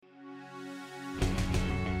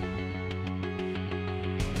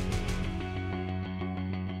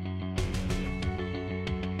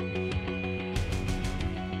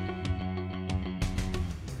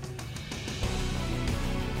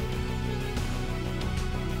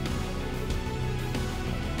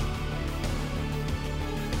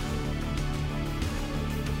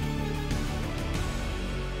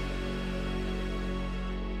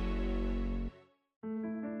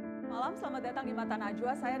selamat datang di Mata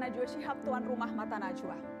Najwa. Saya Najwa Shihab, tuan rumah Mata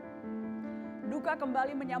Najwa. Duka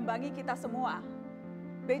kembali menyambangi kita semua.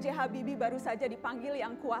 B.J. Habibie baru saja dipanggil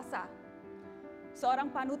Yang Kuasa.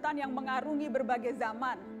 Seorang panutan yang mengarungi berbagai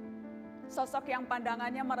zaman. Sosok yang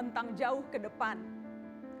pandangannya merentang jauh ke depan.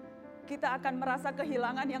 Kita akan merasa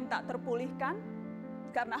kehilangan yang tak terpulihkan,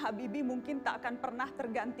 karena Habibie mungkin tak akan pernah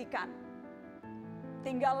tergantikan.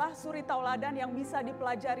 Tinggallah suri tauladan yang bisa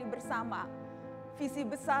dipelajari bersama. Visi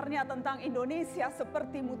besarnya tentang Indonesia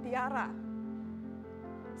seperti mutiara.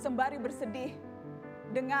 Sembari bersedih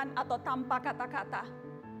dengan atau tanpa kata-kata,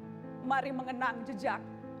 mari mengenang jejak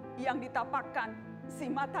yang ditapakkan si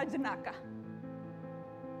mata jenaka.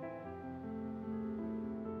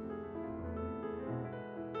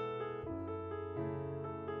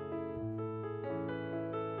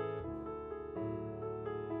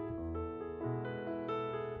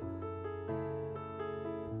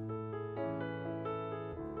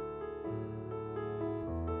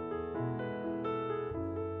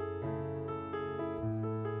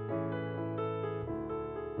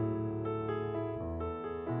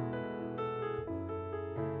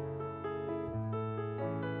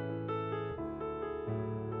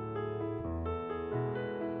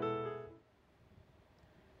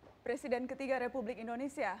 Presiden ketiga Republik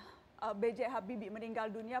Indonesia, B.J. Habibie, meninggal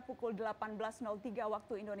dunia pukul 18.03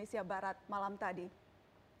 waktu Indonesia Barat malam tadi.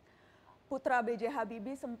 Putra B.J.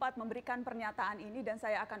 Habibie sempat memberikan pernyataan ini dan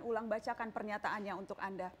saya akan ulang bacakan pernyataannya untuk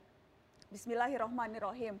Anda.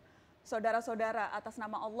 Bismillahirrahmanirrahim. Saudara-saudara, atas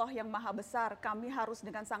nama Allah yang Maha Besar, kami harus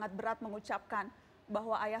dengan sangat berat mengucapkan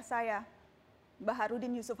bahwa ayah saya,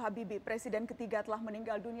 Bacharuddin Jusuf Habibie, Presiden ketiga, telah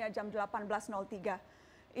meninggal dunia jam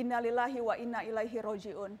 18.03. Innalillahi wa inna ilaihi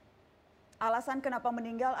roji'un. Alasan kenapa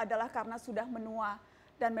meninggal adalah karena sudah menua.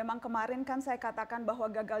 Dan memang kemarin kan saya katakan bahwa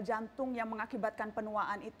gagal jantung yang mengakibatkan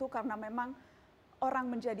penuaan itu karena memang orang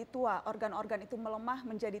menjadi tua, organ-organ itu melemah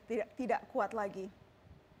menjadi tidak kuat lagi.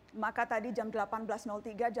 Maka tadi jam 18.03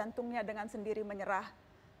 jantungnya dengan sendiri menyerah.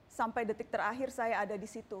 Sampai detik terakhir saya ada di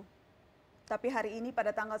situ. Tapi hari ini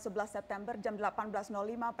pada tanggal 11 September jam 18.05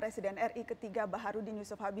 Presiden RI ketiga Bacharuddin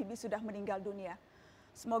Jusuf Habibie sudah meninggal dunia.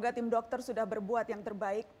 Semoga tim dokter sudah berbuat yang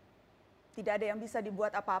terbaik. Tidak ada yang bisa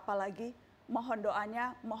dibuat apa-apa lagi. Mohon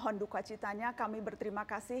doanya, mohon duka citanya. Kami berterima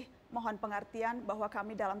kasih, mohon pengertian bahwa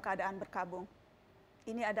kami dalam keadaan berkabung.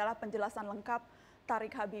 Ini adalah penjelasan lengkap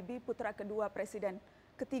Thareq Habibie, putra kedua Presiden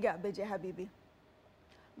ketiga B.J. Habibie.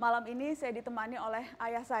 Malam ini saya ditemani oleh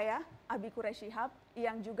ayah saya, Abi Shihab,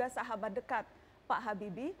 yang juga sahabat dekat Pak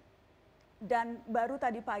Habibie. Dan baru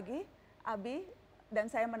tadi pagi, Abi dan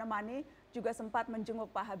saya menemani juga sempat menjenguk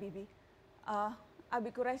Pak Habibie. Abi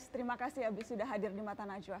Quraisy, terima kasih Abi sudah hadir di Mata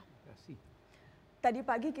Najwa. Terima kasih. Tadi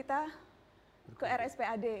pagi kita ke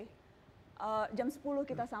RSPAD, jam 10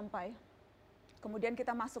 kita sampai. Kemudian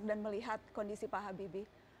kita masuk dan melihat kondisi Pak Habibie.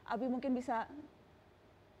 Abi mungkin bisa,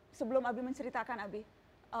 sebelum Abi menceritakan Abi,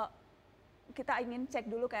 kita ingin cek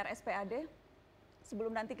dulu ke RSPAD,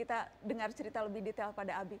 sebelum nanti kita dengar cerita lebih detail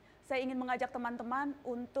pada Abi. Saya ingin mengajak teman-teman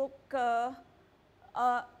untuk ke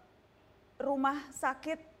rumah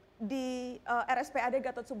sakit di RSPAD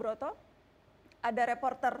Gatot Soebroto. Ada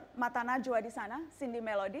reporter Mata Najwa di sana, Cindy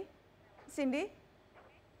Melody. Cindy?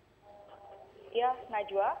 Ya,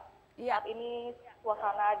 Najwa. Ya. Saat ini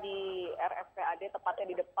suasana di RSPAD, tepatnya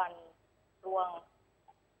di depan ruang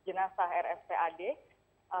jenazah RSPAD,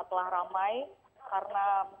 telah ramai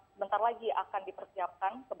karena bentar lagi akan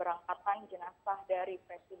dipersiapkan keberangkatan jenazah dari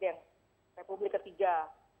Presiden Republik ketiga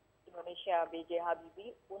Indonesia B.J.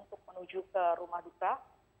 Habibie untuk menuju ke rumah duka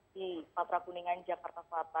di Patra Kuningan, Jakarta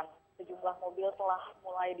Selatan. Sejumlah mobil telah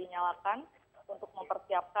mulai dinyalakan untuk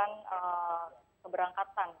mempersiapkan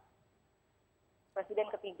keberangkatan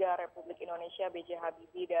Presiden ketiga Republik Indonesia B.J.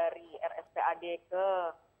 Habibie dari RSPAD ke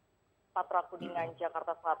Patra Kuningan,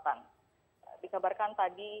 Jakarta Selatan. Dikabarkan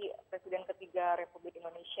tadi Presiden ketiga Republik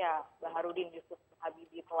Indonesia Bacharuddin Jusuf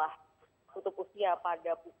Habibie telah tutup usia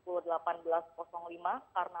pada pukul 18.05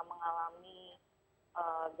 karena mengalami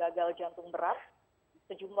gagal jantung berat.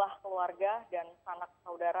 Sejumlah keluarga dan sanak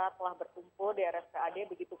saudara telah berkumpul di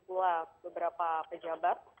RSPAD, begitu pula beberapa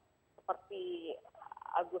pejabat seperti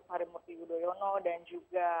Agus Harimurti Yudhoyono dan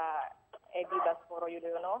juga Edi Baskoro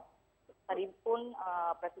Yudhoyono. Tadi pun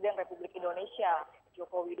Presiden Republik Indonesia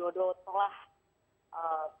Joko Widodo telah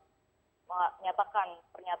menyatakan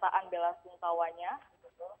pernyataan bela sungkawanya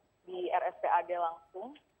di RSPAD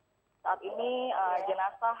langsung. Saat ini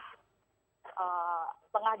jenazah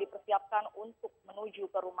tengah dipersiapkan untuk menuju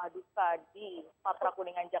ke rumah duka di Patra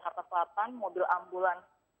Kuningan, Jakarta Selatan. Mobil ambulans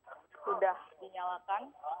sudah dinyalakan.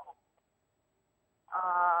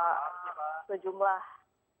 Sejumlah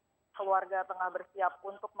keluarga tengah bersiap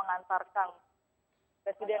untuk mengantarkan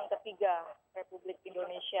Presiden ketiga Republik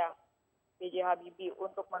Indonesia, B.J. Habibie,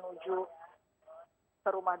 untuk menuju ke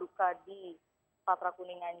rumah duka di Patra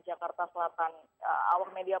Kuningan, Jakarta Selatan. Awak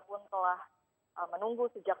media pun telah menunggu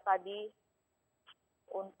sejak tadi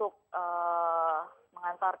untuk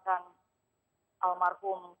mengantarkan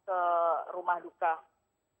almarhum ke rumah duka.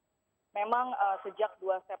 Memang sejak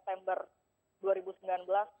 2 September 2019,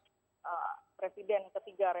 Presiden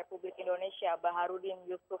ketiga Republik Indonesia, Bacharuddin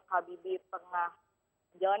Jusuf Habibie, tengah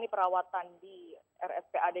menjalani perawatan di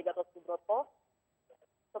RSPAD Gatot Soebroto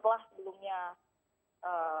setelah sebelumnya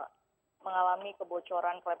mengalami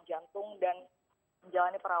kebocoran klep jantung dan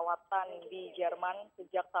menjalani perawatan di Jerman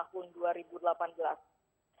sejak tahun 2018.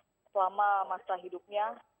 Selama masa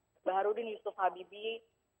hidupnya, Bacharuddin Jusuf Habibie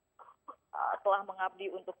telah mengabdi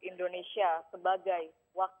untuk Indonesia sebagai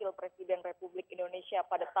wakil Presiden Republik Indonesia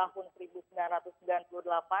pada tahun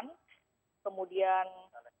 1998, kemudian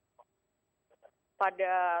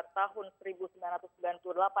pada tahun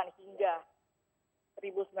 1998 hingga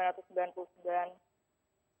 1999,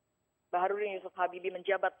 Bacharuddin Jusuf Habibie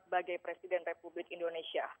menjabat sebagai Presiden Republik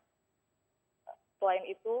Indonesia. Selain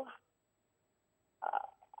itu,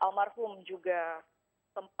 almarhum juga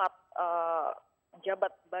sempat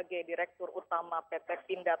menjabat sebagai Direktur Utama PT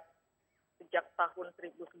Pindad sejak tahun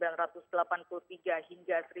 1983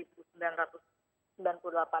 hingga 1998.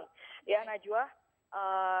 Ya, Najwa,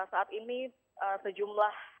 saat ini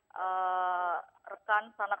sejumlah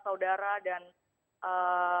rekan, sanak saudara, dan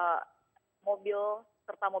mobil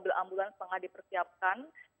serta mobil ambulans tengah dipersiapkan.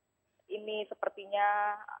 Ini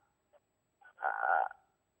sepertinya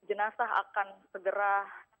jenazah akan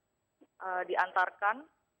segera diantarkan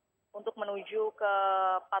untuk menuju ke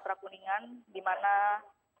Patra Kuningan, di mana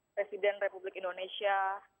Presiden Republik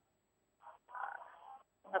Indonesia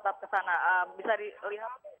menetap ke sana. Bisa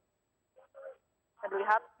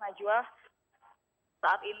dilihat, Najwa,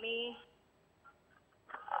 saat ini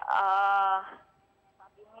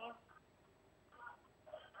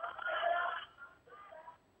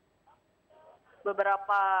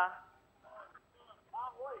beberapa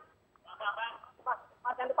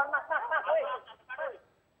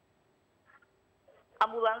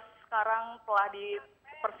ambulans sekarang telah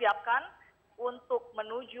dipersiapkan untuk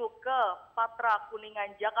menuju ke Patra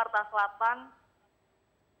Kuningan, Jakarta Selatan.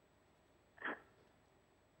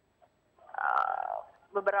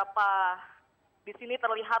 Di sini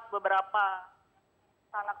terlihat beberapa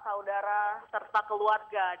sanak saudara serta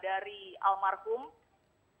keluarga dari almarhum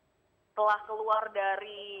telah keluar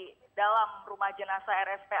dari dalam rumah jenazah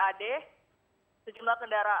RSPAD. Sejumlah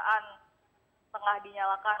kendaraan tengah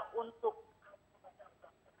dinyalakan untuk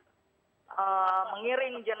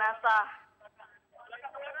mengiring jenazah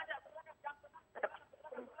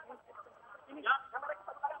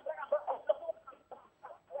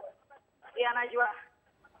ya, Najwa.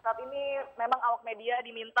 Saat ini memang awak media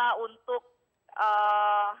diminta untuk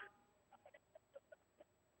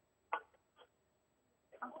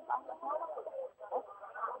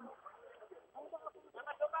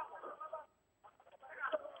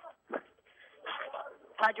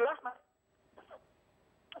Najwa.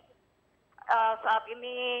 Saat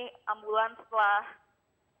ini ambulans telah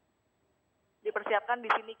dipersiapkan. Di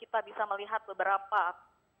sini kita bisa melihat beberapa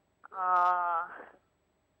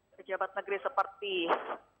pejabat negeri seperti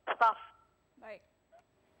staf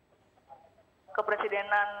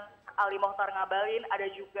Kepresidenan Ali Mokhtar Ngabalin, ada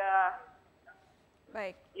juga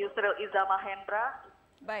Yusril Iza Mahendra.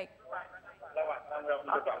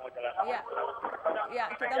 Ya,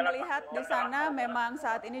 kita melihat di sana memang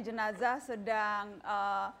saat ini jenazah sedang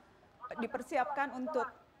dipersiapkan untuk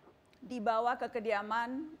dibawa ke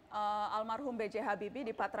kediaman almarhum B.J. Habibie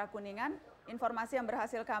di Patra Kuningan. Informasi yang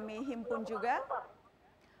berhasil kami himpun juga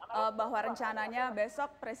bahwa rencananya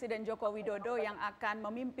besok Presiden Joko Widodo yang akan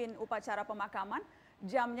memimpin upacara pemakaman.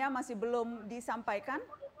 Jamnya masih belum disampaikan,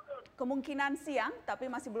 kemungkinan siang,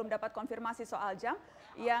 tapi masih belum dapat konfirmasi soal jam.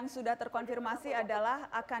 Yang sudah terkonfirmasi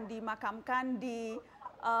adalah akan dimakamkan di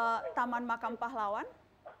Taman Makam Pahlawan,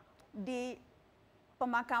 di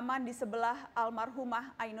pemakaman di sebelah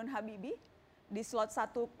almarhumah Ainun Habibie, di slot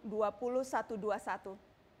 120-121.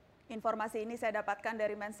 Informasi ini saya dapatkan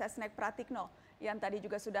dari Mensesnek Pratikno, yang tadi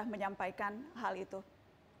juga sudah menyampaikan hal itu.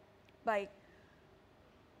 Baik,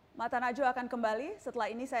 Mata Najwa akan kembali. Setelah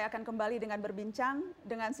ini saya akan kembali dengan berbincang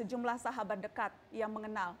dengan sejumlah sahabat dekat yang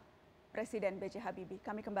mengenal Presiden B.J. Habibie.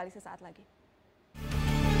 Kami kembali sesaat lagi.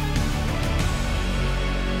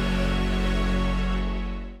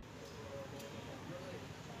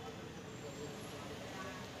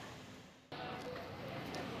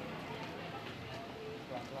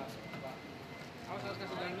 Awas kasih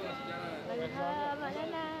jalan dulu.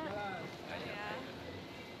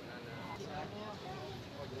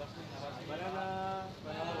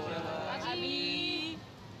 Abi.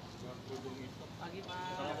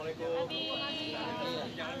 Assalamualaikum.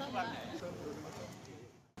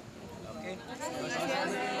 Oke.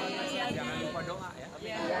 Jangan lupa doa ya.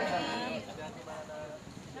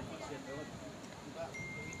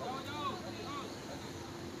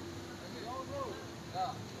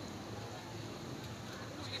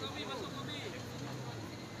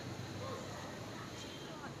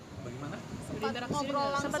 Bagaimana?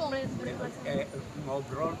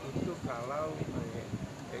 Ngobrol itu kalau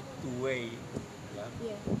two way ya.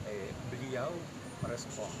 Beliau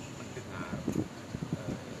merespon, mendengar,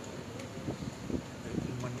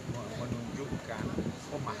 menunjukkan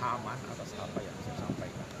pemahaman atas apa yang saya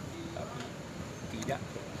sampaikan, tapi tidak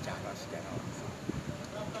berbicara secara langsung.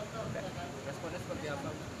 Responnya seperti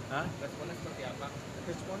apa? Responnya seperti apa?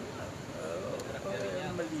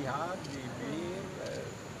 Responnya melihat bibir,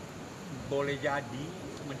 boleh jadi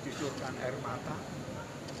mencucurkan air mata.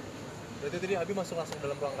 Berarti tadi Abi masuk langsung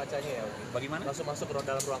dalam ruang kacanya ya? Bagaimana? Langsung masuk ke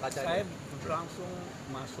dalam ruang kacanya? Saya langsung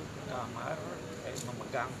masuk ke kamar,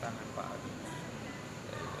 memegang tangan Pak Habibie.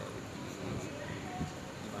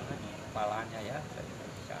 Di mana di kepalanya ya, saya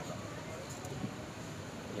bicara.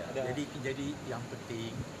 Ya, jadi yang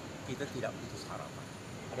penting kita tidak putus harapan.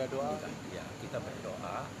 Ada doa? Kita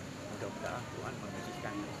berdoa, mudah-mudahan Tuhan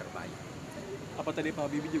memberikan yang terbaik. Apa tadi Pak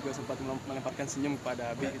Habibie juga sempat melemparkan senyum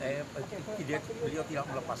kepada Abi? Beliau tidak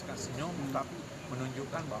melepaskan senyum, tapi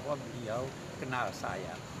menunjukkan bahwa beliau kenal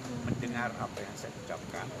saya, mendengar apa yang saya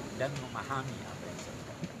ucapkan, dan memahami apa yang saya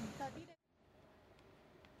ucapkan.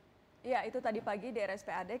 Ya, itu tadi pagi di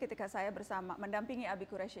RSPAD ketika saya mendampingi Abi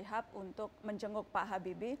Quraish Shihab untuk menjenguk Pak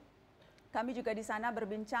Habibie. Kami juga di sana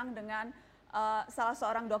berbincang dengan salah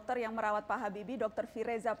seorang dokter yang merawat Pak Habibie, Dr.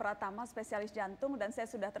 Fireza Pratama, spesialis jantung, dan saya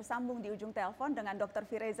sudah tersambung di ujung telepon dengan Dr.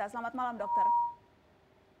 Fireza. Selamat malam, dokter.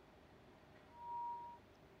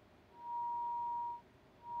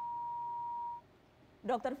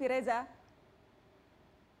 Dr. Fireza.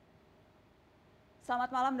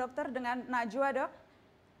 Selamat malam, dokter, dengan Najwa, dok.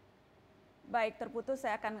 Baik, terputus,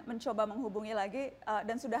 saya akan mencoba menghubungi lagi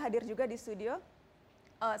dan sudah hadir juga di studio.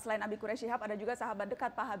 Selain Abi Quraish Shihab, ada juga sahabat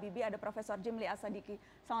dekat Pak Habibie, ada Profesor Jimli Asadiki.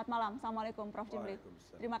 Selamat malam, Assalamualaikum Prof. Jimli.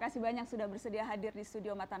 Terima kasih banyak sudah bersedia hadir di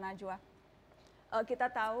studio Mata Najwa.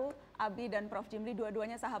 Kita tahu Abi dan Prof. Jimli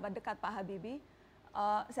dua-duanya sahabat dekat Pak Habibie.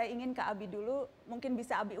 Saya ingin ke Abi dulu, mungkin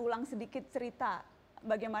bisa Abi ulang sedikit cerita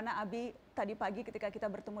bagaimana Abi tadi pagi ketika kita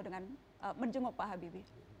bertemu dengan menjenguk Pak Habibie.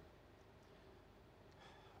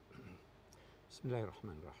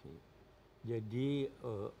 Bismillahirrahmanirrahim. Jadi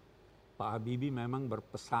Pak Habibie memang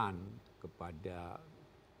berpesan kepada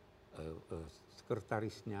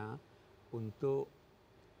sekretarisnya untuk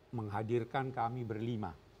menghadirkan kami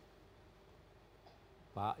berlima.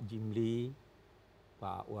 Pak Jimli,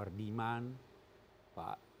 Pak Wardiman,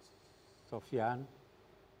 Pak Sofyan,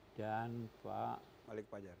 dan Pak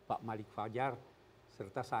Malik Fajar,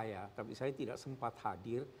 serta saya. Tapi saya tidak sempat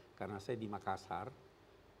hadir karena saya di Makassar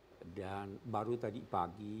dan baru tadi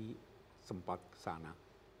pagi sempat ke sana.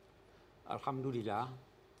 Alhamdulillah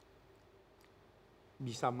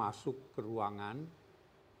bisa masuk ke ruangan,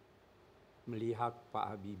 melihat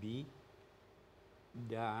Pak Habibie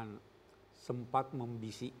dan sempat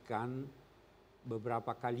membisikkan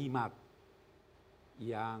beberapa kalimat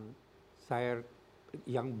yang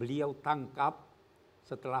beliau tangkap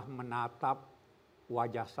setelah menatap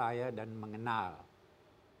wajah saya dan mengenal.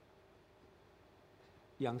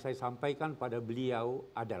 Yang saya sampaikan pada beliau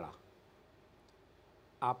adalah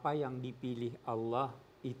apa yang dipilih Allah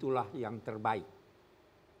itulah yang terbaik.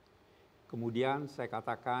 Kemudian saya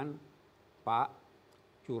katakan, Pak,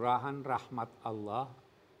 curahan rahmat Allah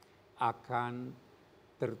akan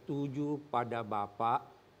tertuju pada Bapak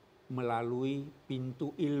melalui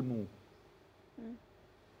pintu ilmu.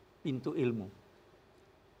 Pintu ilmu.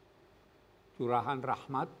 Curahan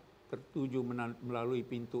rahmat tertuju melalui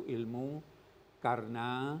pintu ilmu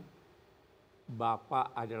karena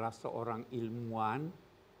Bapak adalah seorang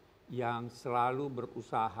ilmuwan yang selalu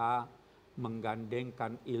berusaha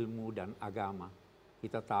menggandengkan ilmu dan agama.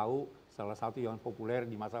 Kita tahu salah satu yang populer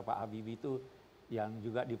di masa Pak Habibie itu yang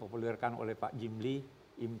juga dipopulerkan oleh Pak Jimli,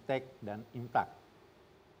 Imtek dan Imtak.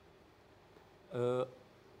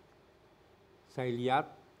 Saya lihat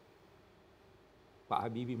Pak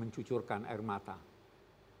Habibie mencucurkan air mata.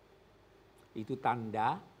 Itu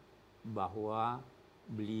tanda bahwa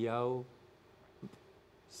beliau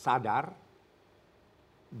sadar,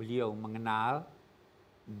 beliau mengenal,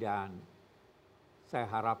 dan saya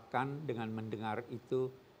harapkan dengan mendengar itu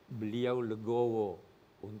beliau legowo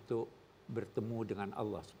untuk bertemu dengan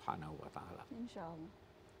Allah Subhanahu wa Ta'ala. Insya Allah.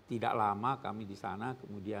 tidak lama kami di sana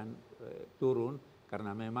kemudian turun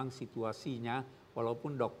karena memang situasinya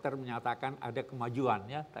walaupun dokter menyatakan ada kemajuan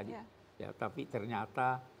ya tadi ya, tapi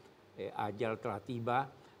ternyata ajal telah tiba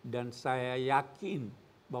dan saya yakin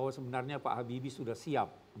bahwa sebenarnya Pak Habibie sudah siap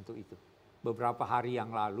untuk itu. Beberapa hari yang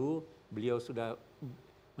lalu beliau sudah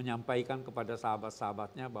menyampaikan kepada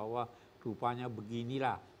sahabat-sahabatnya bahwa rupanya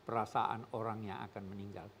beginilah perasaan orang yang akan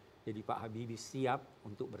meninggal. Jadi Pak Habibie siap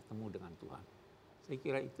untuk bertemu dengan Tuhan. Saya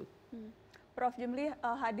kira itu. Prof. Jimli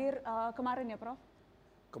hadir kemarin ya Prof?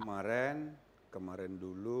 Kemarin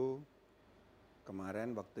dulu,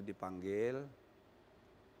 kemarin waktu dipanggil,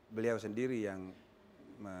 beliau sendiri yang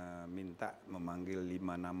memanggil 5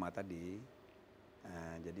 nama tadi.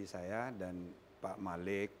 Jadi saya dan Pak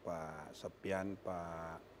Malik, Pak Sopian,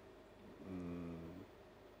 Pak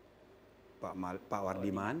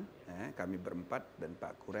Wardiman, kami berempat dan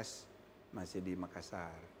Pak Kures masih di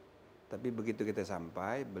Makassar. Tapi begitu kita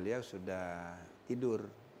sampai, beliau sudah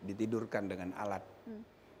ditidurkan dengan alat.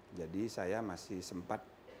 Jadi saya masih sempat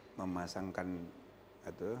memasangkan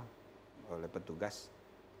oleh petugas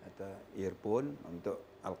atau earphone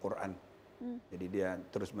untuk Al-Quran. Jadi dia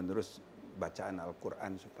terus-menerus bacaan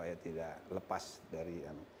Al-Quran supaya tidak lepas dari.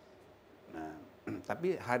 Nah,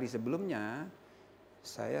 tapi hari sebelumnya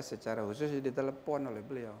saya secara khusus ditelepon oleh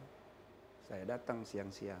beliau. Saya datang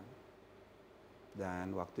siang-siang.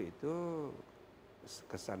 Dan waktu itu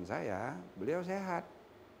kesan saya, beliau sehat.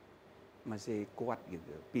 Masih kuat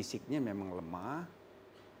gitu. Fisiknya memang lemah,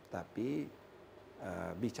 tapi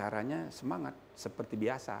bicaranya semangat seperti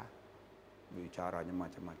biasa. Bicaranya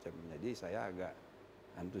macam-macam. Jadi saya agak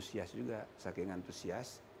antusias juga, saking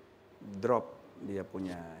antusias, drop dia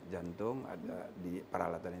punya jantung, ada di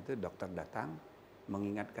peralatan itu, dokter datang,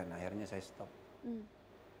 mengingatkan, akhirnya saya stop.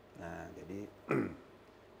 Nah jadi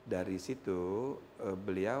dari situ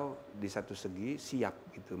beliau di satu segi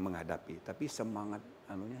siap gitu menghadapi, tapi semangat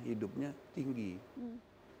hidupnya tinggi,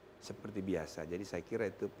 seperti biasa. Jadi saya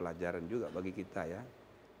kira itu pelajaran juga bagi kita ya.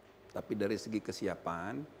 Tapi dari segi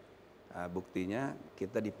kesiapan, buktinya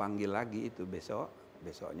kita dipanggil lagi itu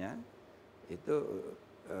besoknya itu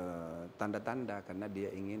tanda-tanda karena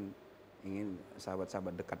dia ingin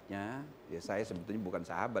sahabat-sahabat dekatnya. Ya saya sebetulnya bukan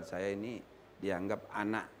sahabat, saya ini dianggap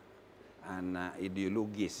anak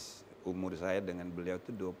ideologis. Umur saya dengan beliau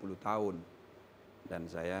itu 20 tahun. Dan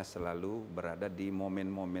saya selalu berada di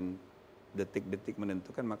momen-momen detik-detik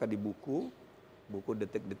menentukan, maka di buku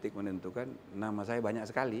detik-detik menentukan nama saya banyak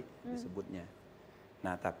sekali disebutnya.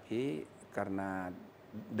 Nah tapi karena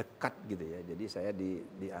dekat gitu ya, jadi saya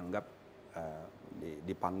dianggap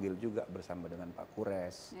dipanggil juga bersama dengan Pak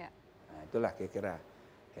Kures. Nah itulah kira-kira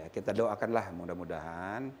ya, kita doakanlah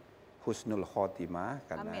mudah-mudahan husnul khotimah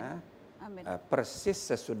karena Amin. Persis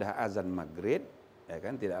sesudah azan maghrib ya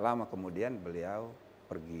kan, tidak lama kemudian beliau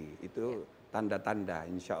pergi. Itu tanda-tanda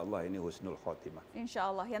insya Allah ini husnul khotimah. Insya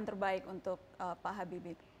Allah yang terbaik untuk Pak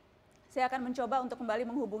Habibie. Saya akan mencoba untuk kembali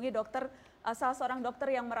menghubungi salah seorang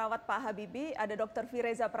dokter yang merawat Pak Habibie, ada Dr.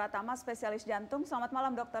 Fireza Pratama, spesialis jantung. Selamat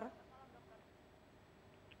malam dokter.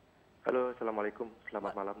 Halo, Assalamualaikum.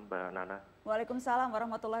 Selamat malam Mbak Nana. Waalaikumsalam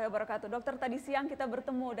warahmatullahi wabarakatuh. Dokter, tadi siang kita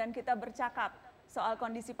bertemu dan kita bercakap soal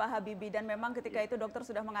kondisi Pak Habibie. Dan memang ketika itu dokter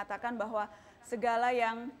sudah mengatakan bahwa segala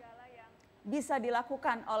yang bisa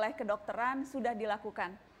dilakukan oleh kedokteran sudah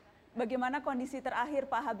dilakukan. Bagaimana kondisi terakhir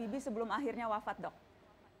Pak Habibie sebelum akhirnya wafat, dok?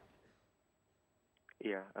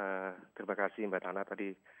 Iya, terima kasih Mbak Nana. Tadi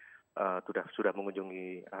sudah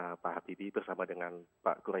mengunjungi Pak Habibie bersama dengan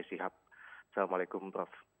Pak Quraisy Shihab. Assalamualaikum Prof.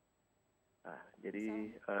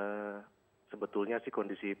 Jadi sebetulnya sih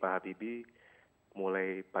kondisi Pak Habibie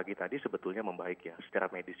mulai pagi tadi sebetulnya membaik ya secara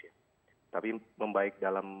medis ya. Tapi membaik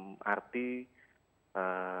dalam arti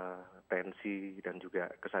tensi dan juga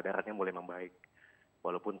kesadarannya mulai membaik,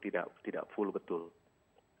 walaupun tidak full betul,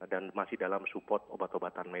 dan masih dalam support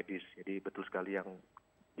obat-obatan medis. Jadi betul sekali yang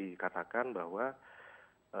dikatakan bahwa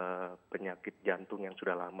penyakit jantung yang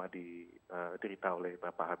sudah lama diderita oleh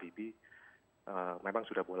Bapak Habibie memang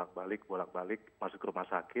sudah bolak-balik masuk rumah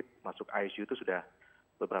sakit, masuk ICU itu sudah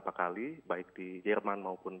beberapa kali, baik di Jerman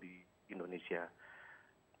maupun di Indonesia.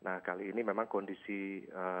 Nah kali ini memang kondisi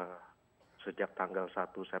sejak tanggal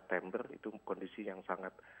 1 September itu kondisi yang sangat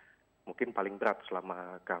mungkin paling berat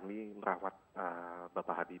selama kami merawat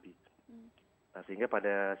Bapak Habibie. Nah hingga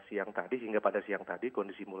pada siang tadi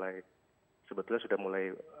kondisi sebetulnya sudah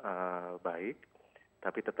mulai baik,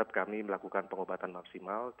 tapi tetap kami melakukan pengobatan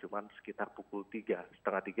maksimal, cuman sekitar pukul 3,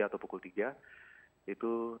 setengah 3 atau pukul 3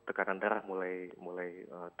 itu tekanan darah mulai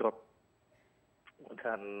drop,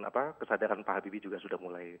 dan kesadaran Pak Habibie juga sudah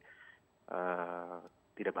mulai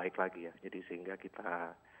tidak baik lagi ya. Jadi sehingga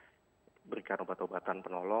kita berikan obat-obatan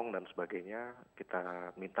penolong dan sebagainya.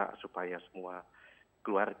 Kita minta supaya semua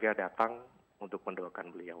keluarga datang untuk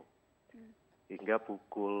mendoakan beliau. Hingga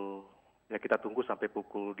kita tunggu sampai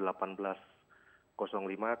pukul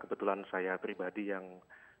 18.05, kebetulan saya pribadi yang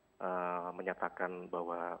menyatakan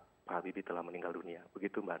bahwa Pak Habibie telah meninggal dunia.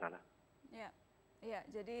 Begitu Mbak Nana. Ya,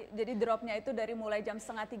 jadi dropnya itu dari mulai jam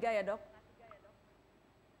 2:30 ya, Dok?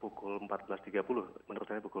 Pukul 14.30, menurut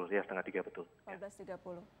saya pukul 2:30 betul.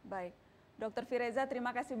 14.30, baik. Dokter Fireza,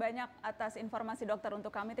 terima kasih banyak atas informasi dokter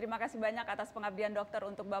untuk kami. Terima kasih banyak atas pengabdian dokter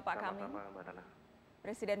untuk Bapak kami. Sama-sama, Mbak Nana.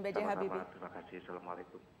 Presiden B.J. Habibie. Terima kasih.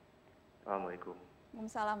 Assalamualaikum. Assalamualaikum.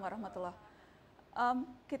 Waalaikumsalam warahmatullahi.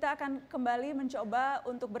 Kita akan kembali mencoba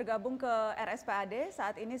untuk bergabung ke RSPAD.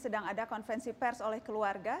 Saat ini sedang ada konferensi pers oleh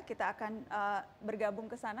keluarga. Kita akan bergabung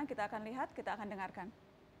ke sana, kita akan lihat, kita akan dengarkan.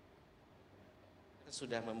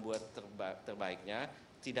 Sudah membuat terbaiknya,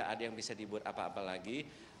 tidak ada yang bisa dibuat apa-apa lagi.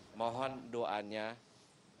 Mohon doanya,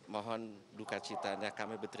 mohon duka citanya,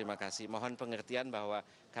 kami berterima kasih. Mohon pengertian bahwa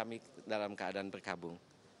kami dalam keadaan berkabung.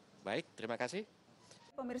 Baik, terima kasih.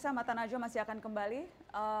 Pemirsa, Mata Najwa masih akan kembali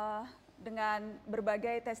dengan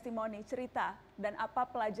berbagai testimoni, cerita, dan apa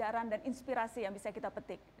pelajaran dan inspirasi yang bisa kita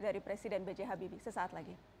petik dari Presiden B.J. Habibie sesaat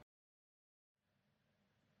lagi.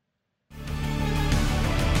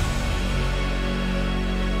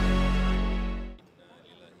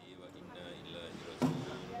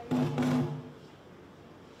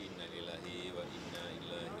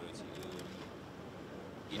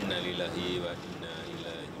 Innalillahi wa inna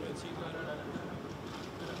ilaihi raji'un.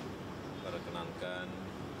 Perkenankan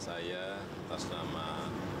saya atas nama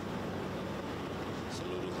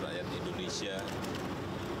seluruh rakyat Indonesia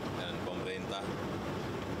dan pemerintah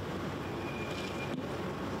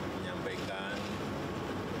menyampaikan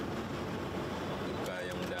duka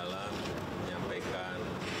yang mendalam, menyampaikan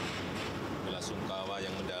belasungkawa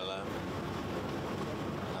yang mendalam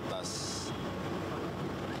atas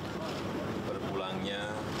berpulangnya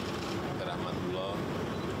ke rahmatullah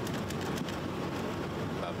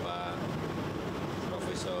Bapak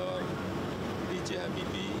Profesor B.J.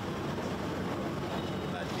 Habibie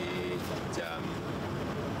tadi jam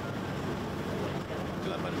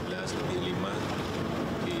 18:05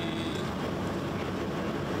 di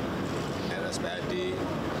RSPAD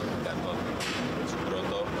Gatot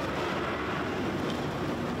Soebroto.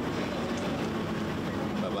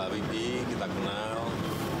 Bapak Habibie kita kenal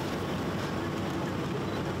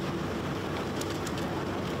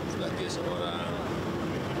sebagai seorang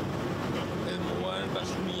ilmuwan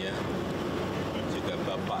kelas dunia, juga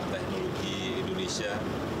Bapak Teknologi Indonesia,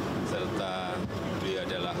 serta beliau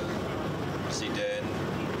adalah Presiden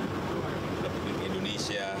Republik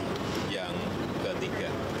Indonesia yang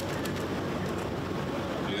ketiga.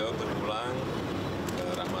 Beliau berpulang ke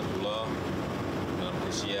rahmatullah dalam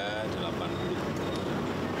usia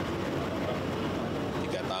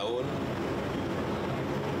 83 tahun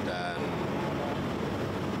dan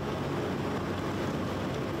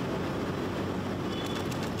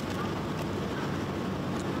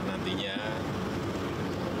nantinya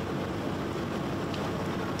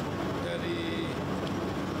dari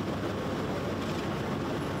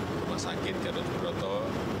Rumah Sakit Gatot Soebroto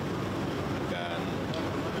akan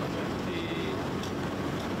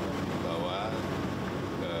dibawa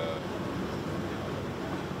ke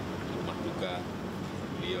rumah duka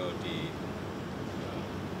beliau di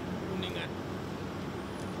Kuningan.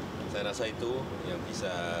 Saya rasa itu yang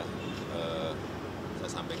bisa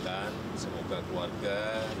saya sampaikan. Semoga keluarga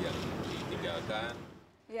yang ditinggalkan.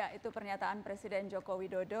 Ya, itu pernyataan Presiden Joko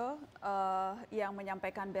Widodo yang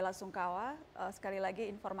menyampaikan belasungkawa. Sekali lagi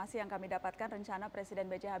informasi yang kami dapatkan, rencana Presiden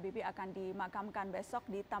B.J. Habibie akan dimakamkan besok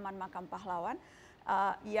di Taman Makam Pahlawan.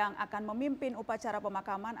 Yang akan memimpin upacara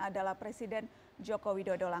pemakaman adalah Presiden Joko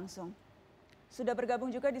Widodo langsung. Sudah bergabung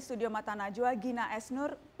juga di studio Mata Najwa Gina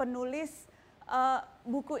Esnur, penulis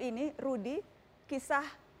buku ini, Rudi, kisah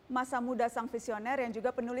masa muda sang visioner, yang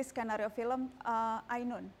juga penulis skenario film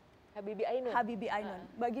Habibie Ainun. Habibie Ainun.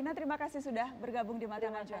 Mbak Gina, terima kasih sudah bergabung di Mata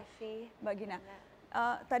Najwa. Terima kasih. Mbak Gina,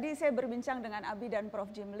 tadi saya berbincang dengan Abi dan Prof.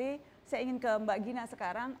 Jimli. Saya ingin ke Mbak Gina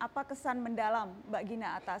sekarang. Apa kesan mendalam Mbak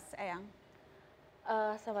Gina atas Eyang?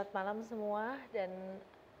 Selamat malam semua. Dan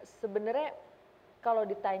sebenarnya kalau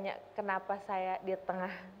ditanya kenapa saya di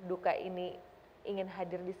tengah duka ini ingin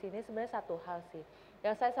hadir di sini, sebenarnya satu hal sih.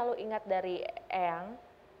 Yang saya selalu ingat dari Eyang,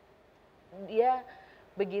 dia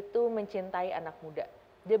begitu mencintai anak muda.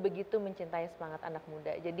 Dia begitu mencintai semangat anak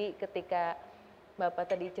muda. Jadi ketika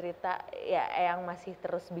Bapak tadi cerita, ya Eyang masih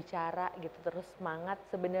terus bicara gitu, terus semangat.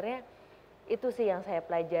 Sebenarnya itu sih yang saya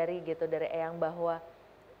pelajari gitu dari Eyang, bahwa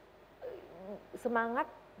semangat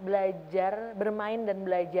belajar, bermain dan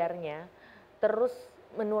belajarnya, terus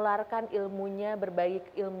menularkan ilmunya, berbagi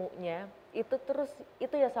ilmunya,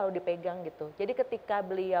 itu ya selalu dipegang gitu. Jadi ketika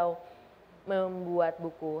beliau membuat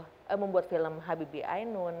film Habibie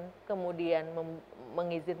Ainun, kemudian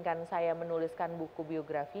mengizinkan saya menuliskan buku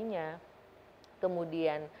biografinya,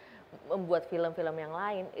 kemudian membuat film-film yang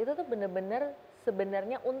lain, itu tuh benar-benar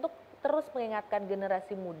sebenarnya untuk terus mengingatkan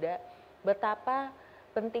generasi muda betapa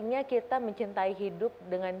pentingnya kita mencintai hidup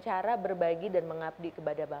dengan cara berbagi dan mengabdi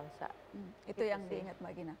kepada bangsa. Itu yang diingat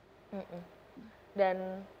Mbak Gina.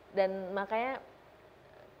 Dan makanya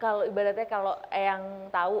kalau ibaratnya kalau yang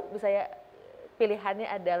tahu misalnya pilihannya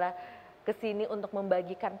adalah kesini untuk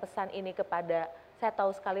membagikan pesan ini kepada, saya tahu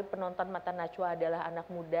sekali penonton mata Najwa adalah anak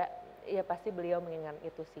muda, ya pasti beliau mengingat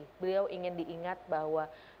itu sih. Beliau ingin diingat bahwa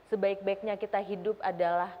sebaik-baiknya kita hidup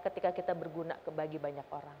adalah ketika kita berguna bagi banyak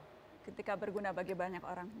orang. Ketika berguna bagi banyak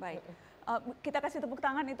orang, baik. Kita kasih tepuk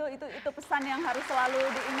tangan, itu pesan yang harus selalu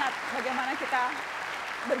diingat, bagaimana kita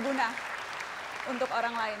berguna untuk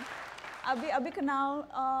orang lain. Abi kenal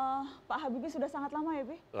Pak Habibie sudah sangat lama ya,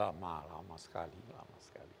 Bi? Lama sekali.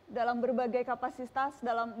 Dalam berbagai kapasitas,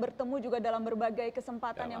 dalam bertemu juga dalam berbagai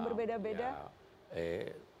kesempatan yang berbeda-beda.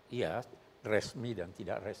 Iya, resmi dan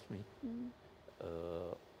tidak resmi.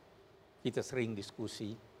 Kita sering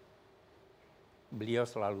diskusi. Beliau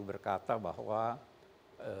selalu berkata bahwa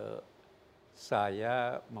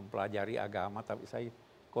saya mempelajari agama tapi saya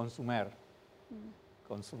konsumen.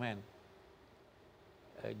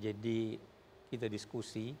 Jadi kita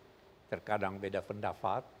diskusi, terkadang beda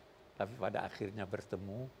pendapat, tapi pada akhirnya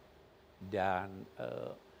bertemu. Dan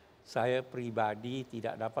saya pribadi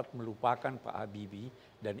tidak dapat melupakan Pak Habibie,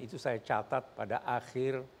 dan itu saya catat pada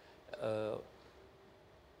akhir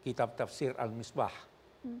kitab tafsir Al-Misbah.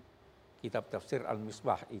 Kitab tafsir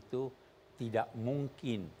Al-Misbah itu tidak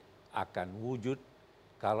mungkin akan wujud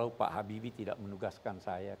kalau Pak Habibie tidak menugaskan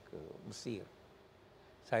saya ke Mesir.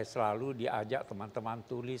 Saya selalu diajak teman-teman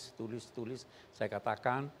tulis. Saya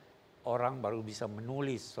katakan orang baru bisa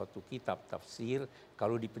menulis suatu kitab tafsir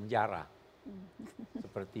kalau di penjara.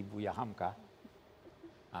 Seperti Buya Hamka.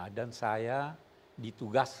 Dan saya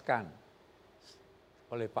ditugaskan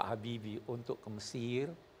oleh Pak Habibie untuk ke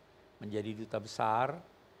Mesir, menjadi duta besar,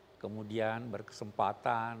 kemudian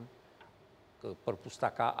berkesempatan ke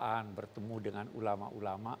perpustakaan, bertemu dengan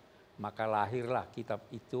ulama-ulama, maka lahirlah kitab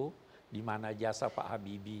itu, di mana jasa Pak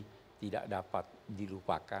Habibie tidak dapat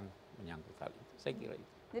dilupakan menyangkut hal itu. Saya kira itu.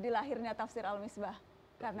 Jadi lahirnya tafsir Al-Misbah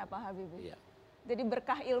karena Pak Habibie. Iya. Jadi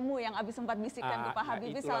berkah ilmu yang Abi sempat bisikan ke Pak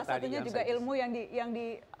Habibie, salah satunya juga ilmu yang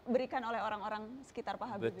diberikan oleh orang-orang sekitar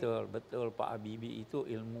Pak Habibie. Betul. Pak Habibie itu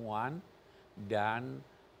ilmuwan, dan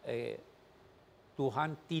Tuhan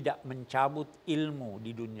tidak mencabut ilmu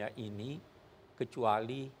di dunia ini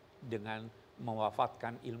kecuali dengan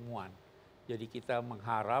mewafatkan ilmuwan. Jadi kita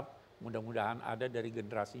mengharap mudah-mudahan ada dari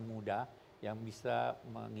generasi muda yang bisa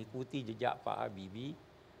mengikuti jejak Pak Habibie,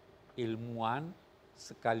 ilmuwan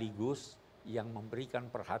sekaligus yang memberikan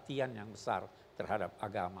perhatian yang besar terhadap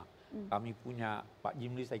agama. Kami punya, Pak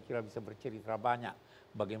Jimli saya kira bisa bercerita banyak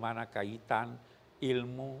bagaimana kaitan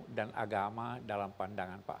ilmu dan agama dalam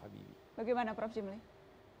pandangan Pak Habibie. Bagaimana Prof. Jimli?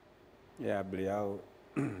 Ya, beliau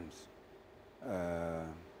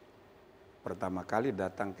pertama kali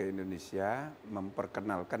datang ke Indonesia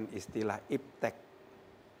memperkenalkan istilah iptek.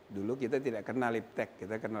 Dulu kita tidak kenal iptek,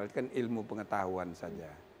 kita kenalkan ilmu pengetahuan saja.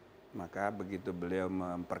 Maka begitu beliau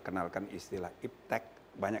memperkenalkan istilah iptek,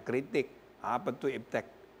 banyak kritik. Apa tuh iptek?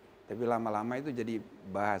 Tapi lama-lama itu jadi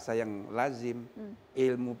bahasa yang lazim.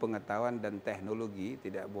 Ilmu pengetahuan dan teknologi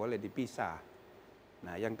tidak boleh dipisah.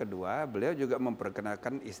 Nah, yang kedua, beliau juga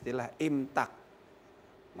memperkenalkan istilah imtak.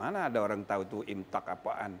 Mana ada orang tahu tuh imtak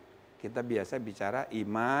apaan? Kita biasa bicara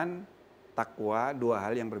iman, takwa, dua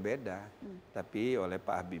hal yang berbeda. Tapi oleh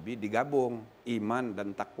Pak Habibie digabung iman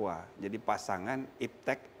dan takwa. Jadi pasangan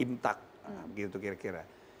iptek, imtak. Nah, begitu kira-kira.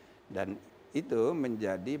 Dan itu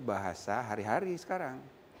menjadi bahasa hari-hari sekarang.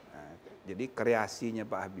 Nah, jadi kreasinya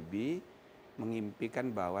Pak Habibie mengimpikan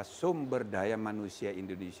bahwa sumber daya manusia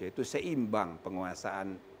Indonesia itu seimbang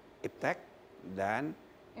penguasaan iptek dan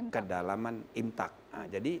kedalaman imtak. Nah,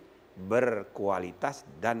 jadi berkualitas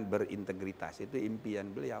dan berintegritas, itu impian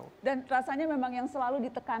beliau. Dan rasanya memang yang selalu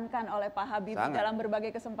ditekankan oleh Pak Habibie dalam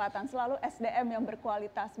berbagai kesempatan, selalu SDM yang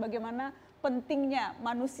berkualitas. Bagaimana pentingnya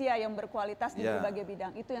manusia yang berkualitas di berbagai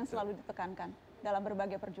bidang, itu yang selalu ditekankan dalam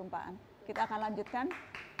berbagai perjumpaan. Kita akan lanjutkan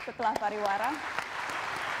setelah pariwara.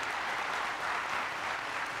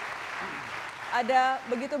 Ada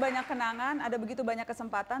begitu banyak kenangan, ada begitu banyak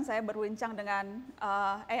kesempatan saya berbincang dengan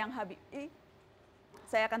Eyang Habibie.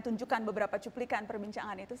 Saya akan tunjukkan beberapa cuplikan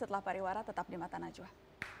perbincangan itu setelah pariwara. Tetap di Mata Najwa.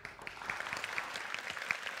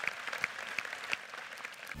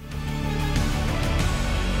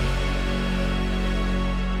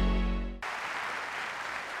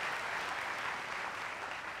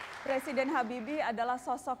 Presiden Habibie adalah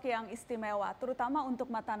sosok yang istimewa, terutama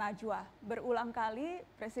untuk Mata Najwa. Berulang kali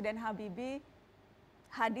Presiden Habibie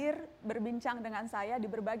hadir berbincang dengan saya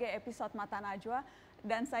di berbagai episode Mata Najwa,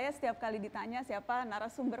 dan saya setiap kali ditanya siapa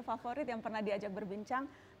narasumber favorit yang pernah diajak berbincang,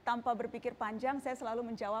 tanpa berpikir panjang saya selalu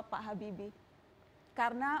menjawab Pak Habibie.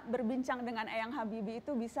 Karena berbincang dengan Eyang Habibie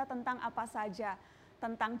itu bisa tentang apa saja,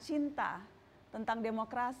 tentang cinta, tentang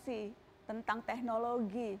demokrasi, tentang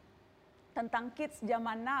teknologi, tentang kids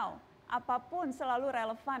zaman now, apapun selalu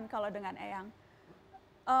relevan kalau dengan Eyang.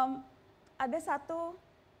 Ada satu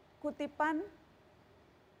kutipan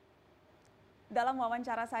dalam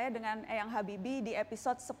wawancara saya dengan Eyang Habibie di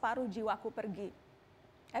episode Separuh Jiwaku Pergi.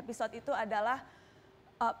 Episode itu adalah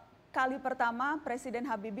kali pertama Presiden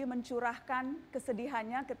Habibie mencurahkan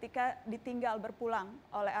kesedihannya ketika ditinggal berpulang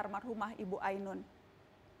oleh almarhumah Ibu Ainun.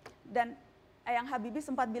 Dan Eyang Habibie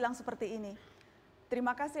sempat bilang seperti ini,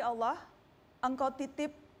 "Terima kasih Allah, Engkau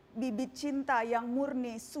titip bibit cinta yang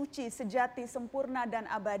murni, suci, sejati, sempurna, dan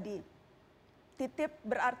abadi. Titip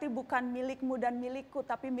berarti bukan milikmu dan milikku,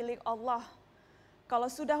 tapi milik Allah. Kalau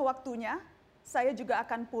sudah waktunya, saya juga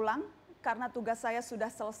akan pulang karena tugas saya sudah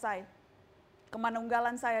selesai.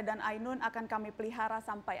 Kemanunggalan saya dan Ainun akan kami pelihara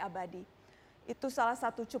sampai abadi." Itu salah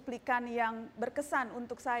satu cuplikan yang berkesan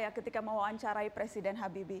untuk saya ketika mewawancarai Presiden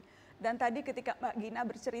Habibie. Dan tadi ketika Mbak Gina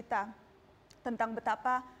bercerita tentang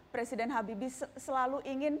betapa Presiden Habibie selalu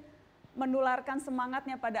ingin menularkan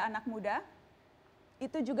semangatnya pada anak muda,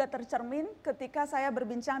 itu juga tercermin ketika saya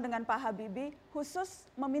berbincang dengan Pak Habibie, khusus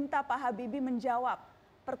meminta Pak Habibie menjawab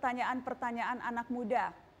pertanyaan-pertanyaan anak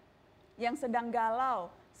muda yang sedang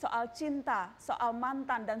galau soal cinta, soal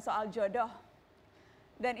mantan, dan soal jodoh.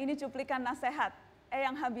 Dan ini cuplikan nasihat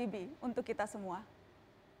Eyang Habibie untuk kita semua.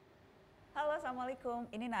 Halo,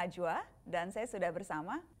 Assalamualaikum. Ini Najwa dan saya sudah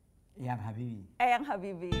bersama Eyang Habibie. Eyang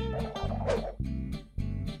Habibie.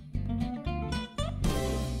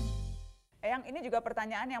 Eyang, ini juga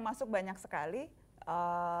pertanyaan yang masuk banyak sekali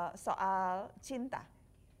soal cinta.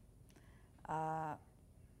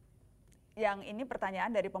 Yang ini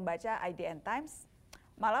pertanyaan dari pembaca IDN Times.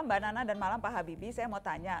 Malam Mbak Nana dan malam Pak Habibie, saya mau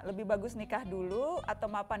tanya, lebih bagus nikah dulu atau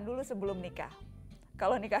mapan dulu sebelum nikah?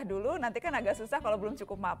 Kalau nikah dulu nanti kan agak susah kalau belum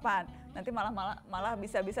cukup mapan. Nanti malah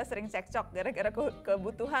bisa-bisa sering cekcok gara-gara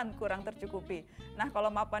kebutuhan kurang tercukupi. Nah, kalau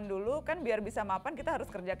mapan dulu kan biar bisa mapan kita harus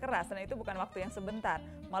kerja keras dan itu bukan waktu yang sebentar.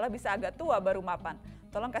 Malah bisa agak tua baru mapan.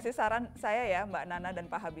 Tolong kasih saran saya ya Mbak Nana dan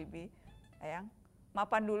Pak Habibie. Eyang,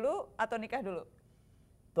 mapan dulu atau nikah dulu?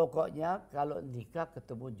 Pokoknya kalau nikah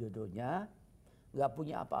ketemu jodohnya, nggak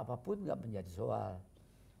punya apa-apa pun nggak menjadi soal.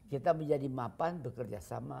 Kita menjadi mapan, bekerja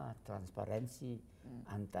sama, transparansi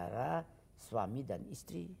antara suami dan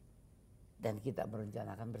istri. Dan kita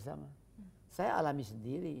merencanakan bersama. Saya alami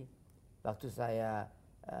sendiri. Waktu saya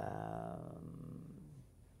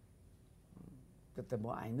ketemu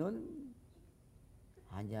Ainun,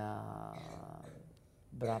 hanya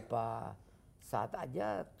berapa saat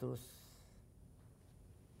aja terus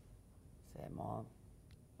saya mau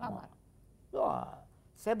lamar. Wah,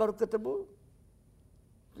 saya baru ketemu.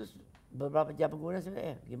 Terus beberapa jam kemudian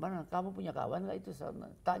saya, gimana kamu punya kawan nggak itu?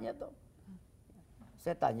 Tanya toh.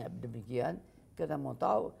 Saya tanya demikian, karena mau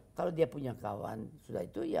tahu kalau dia punya kawan, sudah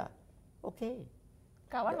itu ya oke.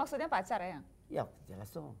 Kawan ya. Maksudnya pacar ya? Ya jelas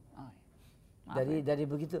dong. Oh, iya. Dari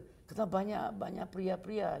begitu, kita banyak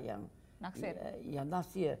pria-pria yang naksir. Yang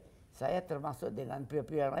naksir. Saya termasuk dengan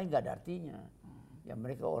pria-pria lain nggak ada artinya. Ya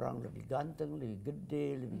mereka orang lebih ganteng, lebih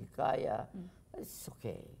gede, lebih kaya. It's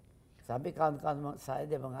okay. Sampai kawan-kawan saya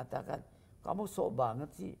dia mengatakan, kamu sok banget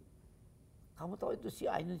sih. Kamu tahu itu si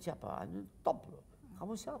Ainun siapa? Ainun top loh.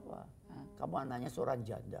 Kamu siapa? Kamu anaknya seorang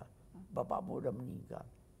janda. Bapakmu udah meninggal.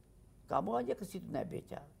 Kamu aja ke situ naik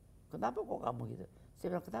beca. Kenapa kok kamu gitu?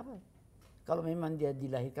 Saya bilang, kenapa? Kalau memang dia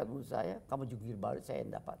dilahirkan untuk saya, kamu jungkir balik, saya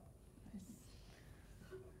yang dapat.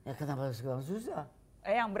 Ya kenapa sekarang susah?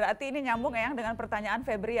 Eyang, berarti ini nyambung Eyang dengan pertanyaan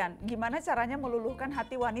Febrian. Gimana caranya meluluhkan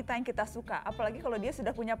hati wanita yang kita suka? Apalagi kalau dia sudah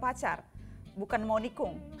punya pacar. Bukan mau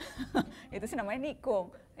nikung. Itu sih namanya nikung.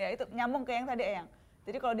 Ya itu nyambung ke yang tadi Eyang.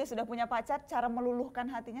 Jadi kalau dia sudah punya pacar, cara meluluhkan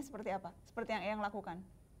hatinya seperti apa? Seperti yang Eyang lakukan?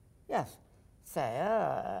 Ya, saya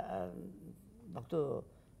waktu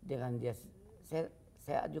dengan dia,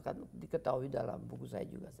 saya ajukan, diketahui dalam buku saya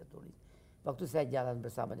juga saya tulis. Waktu saya jalan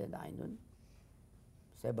bersama dengan Ainun,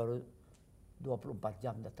 saya baru 24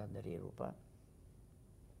 jam datang dari Eropa.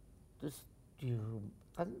 Terus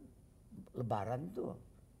kan lebaran tuh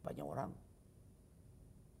banyak orang.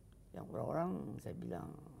 Yang orang-orang saya bilang,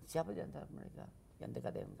 siapa di antara mereka yang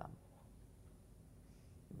dekat dengan kamu?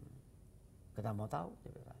 Kita mau tahu,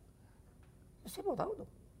 dia bilang. Saya mau tahu tuh.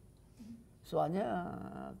 Soalnya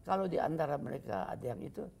kalau di antara mereka ada yang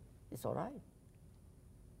itu, it's alright.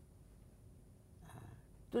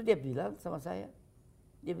 Terus dia bilang sama saya,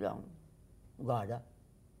 dia bilang, nggak ada.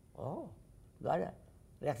 Oh, nggak ada.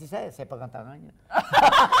 Reaksi saya pegang tangannya.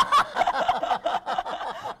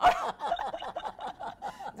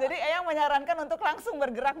 Jadi Eyang menyarankan untuk langsung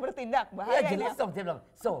bergerak bertindak. Bahaya ya ini. jelas dong, dia bilang,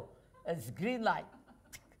 so, it's green light.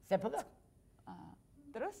 Saya pegang.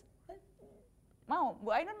 Terus? Mau?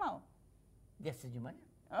 Bu Ainun mau? Dia senyum aja.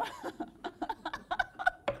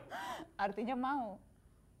 Artinya mau?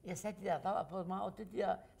 Ya saya tidak tahu apa mau itu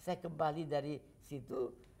dia. Saya kembali dari situ,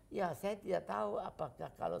 ya saya tidak tahu apakah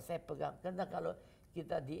kalau saya pegang. Karena kalau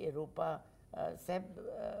kita di Eropa, saya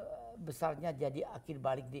besarnya jadi akhir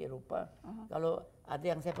balik di Eropa. Kalau ada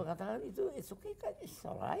yang saya pegang tangan itu, it's okay kan, it's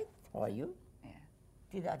alright, how are you? Yeah.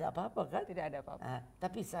 Tidak ada apa-apa kan? Tidak ada apa-apa.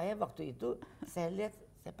 Tapi saya waktu itu, saya lihat,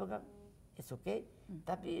 saya pegang, it's okay.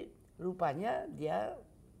 Tapi rupanya dia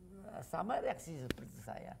sama reaksi seperti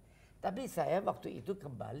saya. Tapi saya waktu itu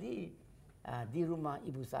kembali di rumah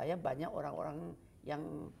ibu saya banyak orang-orang yang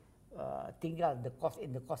tinggal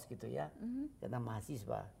in the cost gitu ya, karena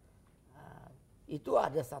mahasiswa. Itu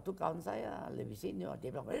ada satu kawan saya lebih senior,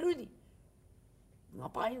 dia bilang, Rudy,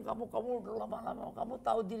 ngapain kamu lama-lama, kamu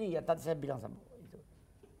tahu diri ya, tadi saya bilang sama itu.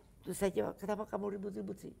 Terus saya jawab, kenapa kamu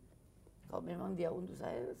ribut-ribut sih? Kalau memang dia untuk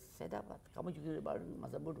saya dapat. Kamu juga baru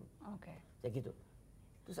masa bodoh. Oke. Kayak gitu.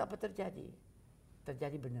 Terus apa terjadi?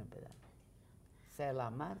 Terjadi benar-benar. Saya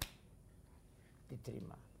lamar,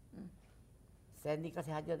 diterima. Saya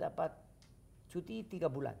dikasih hadiah dapat cuti 3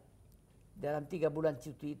 bulan. Dalam 3 bulan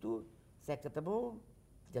cuti itu, saya ketemu,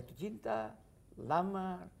 jatuh cinta,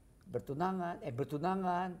 lamar,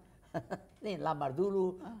 bertunangan. Nih lamar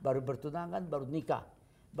dulu, baru bertunangan, baru nikah.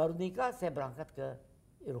 Baru nikah saya berangkat ke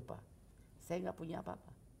Eropa. Saya nggak punya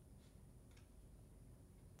apa-apa.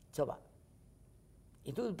 Coba.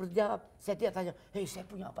 Itu berjawab. Saya tidak tanya, hey saya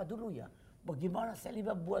punya apa dulu ya? Bagaimana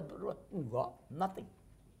saya buat? Enggak, nothing.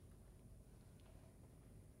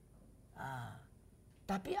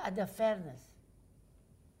 Tapi ada fairness.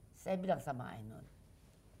 Saya bilang sama Ainun,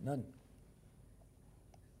 Nun,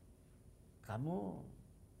 kamu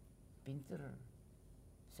pinter.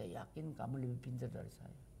 Saya yakin kamu lebih pinter dari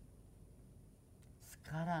saya.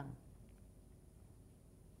 Sekarang,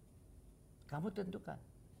 kamu tentukan.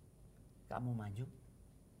 Kamu maju.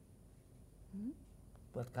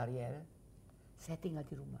 Buat karier, saya tinggal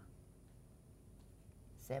di rumah.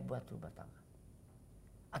 Saya buat rumah tangga.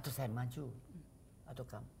 Atau saya maju. Atau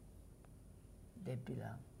kamu. Dia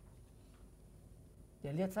bilang,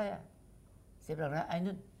 dia lihat saya. Saya bilang,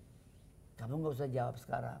 Ainun, kamu nggak usah jawab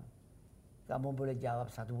sekarang. Kamu boleh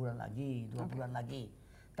jawab 1 bulan lagi, 2 bulan lagi.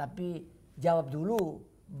 Tapi jawab dulu,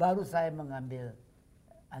 baru saya mengambil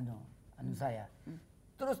anu saya.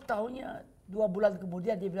 Terus tahunnya 2 bulan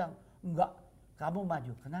kemudian dia bilang, enggak, kamu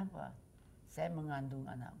maju. Kenapa? Saya mengandung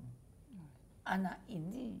anakmu. Anak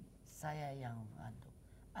ini saya yang mengandung.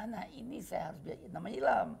 Anak ini saya harus biar namanya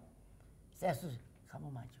Ilham. Saya harus, kamu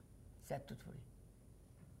maju. Saya tutup.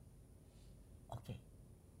 Oke.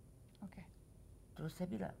 Terus saya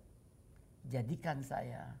bilang, jadikan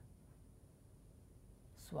saya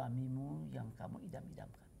suamimu yang kamu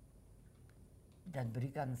idam-idamkan. Dan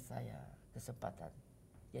berikan saya kesempatan.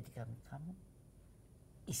 Jadikan kamu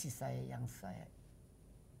isi saya yang saya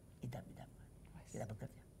idam-idamkan. Kita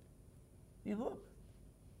bekerja. Ibu?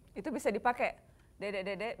 Itu bisa dipakai.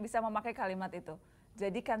 Dedek-dedek bisa memakai kalimat itu.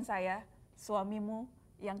 Jadikan saya suamimu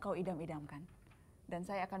yang kau idam-idamkan. Dan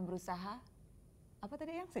saya akan berusaha. Apa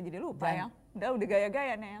tadi yang? Saya jadi lupa yang. Udah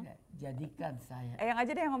gaya-gaya nih yang. Jadikan saya. Yang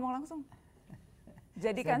aja deh yang ngomong langsung.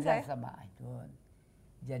 Jadikan saya. saya. Sama Aidun.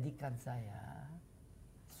 Jadikan saya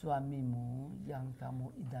suamimu yang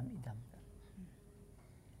kamu idam-idamkan.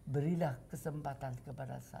 Berilah kesempatan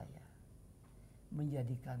kepada saya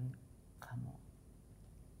menjadikan kamu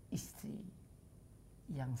istri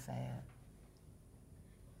yang saya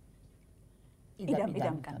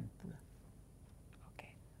idam-idamkan pula.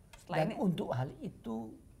 Dan untuk hal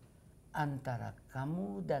itu antara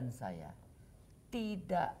kamu dan saya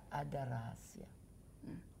tidak ada rahasia.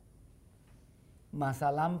 Masa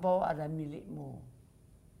lampau ada milikmu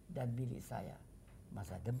dan milik saya.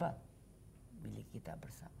 Masa depan milik kita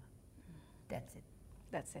bersama. That's it.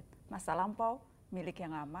 That's it. Masa lampau milik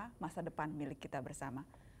yang lama, masa depan milik kita bersama.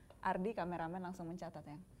 Ardi kameramen langsung mencatat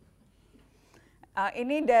yang.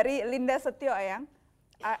 Ini dari Linda Setio yang.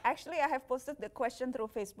 Actually, I have posted the question through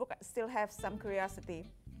Facebook. I still have some curiosity.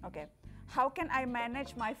 Oke. How can I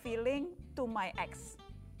manage my feeling to my ex?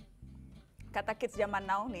 Kata kids zaman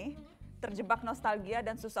now nih, terjebak nostalgia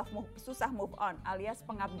dan susah move on alias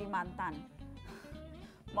pengabdi mantan.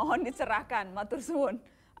 Mohon dicerahkan, matur suwun.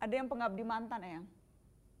 Ada yang pengabdi mantan, Eyang?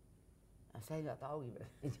 Saya nggak tahu gimana.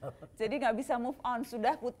 Jadi nggak bisa move on,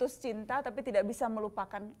 sudah putus cinta tapi tidak bisa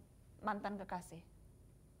melupakan mantan kekasih.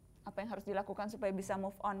 Apa yang harus dilakukan supaya bisa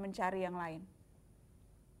move on mencari yang lain?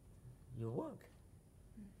 You work.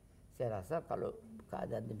 Saya rasa kalau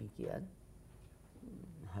keadaan demikian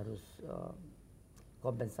harus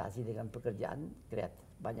kompensasi dengan pekerjaan kreatif,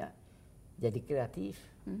 banyak jadi kreatif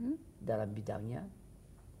dalam bidangnya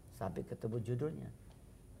sampai ketemu judulnya.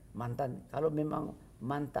 Mantan, kalau memang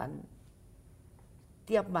mantan,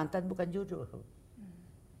 tiap mantan bukan jodoh.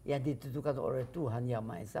 Yang ditentukan oleh Tuhan Yang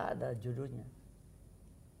Maha Esa adalah jodohnya.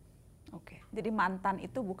 Oke, jadi mantan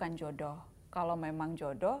itu bukan jodoh. Kalau memang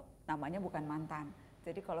jodoh, namanya bukan mantan.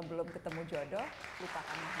 Jadi kalau belum ketemu jodoh,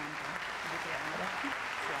 lupakanlah mantan. Begitu ya, Mbak?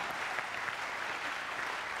 Siap.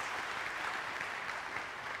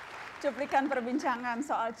 Cuplikan perbincangan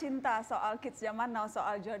soal cinta, soal kids zaman now,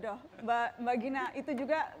 soal jodoh. Mbak Gina, itu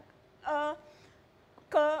juga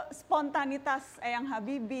ke spontanitas Eyang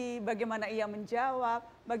Habibie, bagaimana ia menjawab,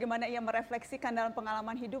 bagaimana ia merefleksikan dalam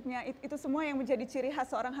pengalaman hidupnya, itu semua yang menjadi ciri khas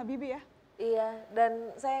seorang Habibie ya? Iya, dan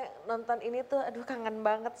saya nonton ini tuh aduh kangen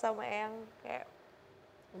banget sama Eyang, kayak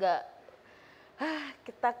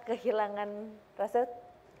kita kehilangan rasanya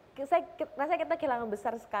kita kehilangan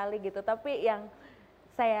besar sekali gitu. Tapi yang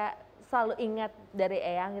saya selalu ingat dari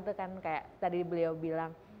Eyang itu kan kayak tadi beliau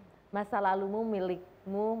bilang, masa lalumu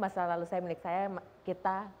milikmu, masa lalu saya milik saya,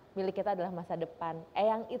 milik kita adalah masa depan.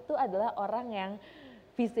 Eyang itu adalah orang yang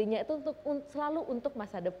visinya itu selalu untuk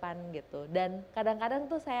masa depan gitu. Dan kadang-kadang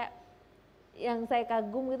tuh yang saya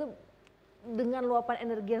kagum gitu dengan luapan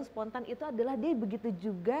energi yang spontan itu adalah dia begitu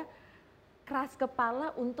juga keras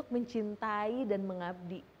kepala untuk mencintai dan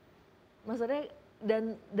mengabdi. Maksudnya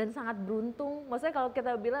dan sangat beruntung. Maksudnya kalau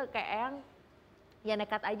kita bilang kayak Eyang ya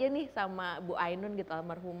nekat aja nih sama Bu Ainun gitu,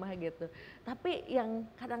 almarhumah gitu. Tapi yang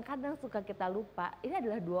kadang-kadang suka kita lupa, ini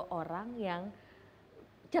adalah dua orang yang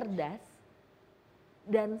cerdas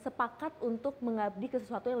dan sepakat untuk mengabdi ke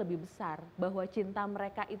sesuatu yang lebih besar. Bahwa cinta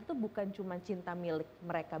mereka itu tuh bukan cuma cinta milik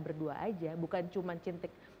mereka berdua aja, bukan cuma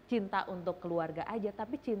cinta untuk keluarga aja,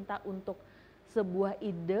 tapi cinta untuk sebuah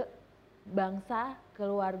ide, bangsa,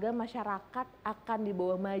 keluarga, masyarakat akan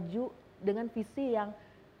dibawa maju dengan visi yang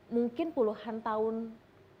mungkin puluhan tahun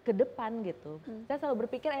ke depan gitu. Saya selalu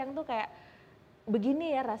berpikir Eyang tuh kayak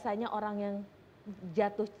begini ya rasanya orang yang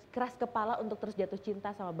jatuh keras kepala untuk terus jatuh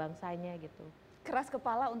cinta sama bangsanya gitu. Keras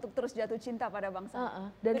kepala untuk terus jatuh cinta pada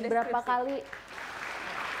bangsa. Dan berapa kali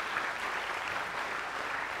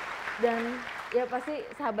dan ya pasti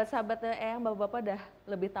sahabat-sahabatnya Eyang, bapak-bapak udah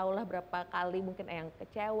lebih tahu lah berapa kali mungkin Eyang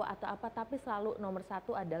kecewa atau apa, tapi selalu nomor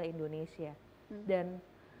satu adalah Indonesia. Dan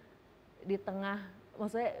di tengah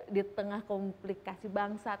komplikasi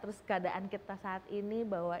bangsa terus keadaan kita saat ini,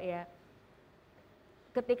 bahwa ya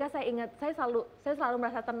ketika saya ingat, saya selalu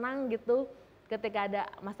merasa tenang gitu ketika ada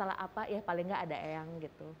masalah apa, ya paling nggak ada Eyang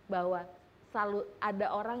gitu, bahwa selalu ada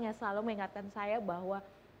orang yang selalu mengingatkan saya bahwa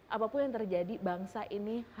apapun yang terjadi bangsa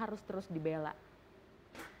ini harus terus dibela,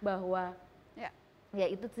 bahwa ya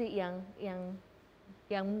itu sih yang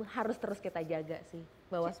harus terus kita jaga sih,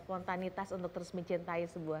 bahwa spontanitas untuk terus mencintai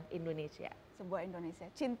sebuah Indonesia.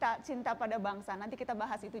 Cinta pada bangsa. Nanti kita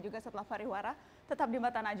bahas itu juga setelah pariwara. Tetap di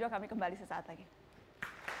Mata Najwa, kami kembali sesaat lagi.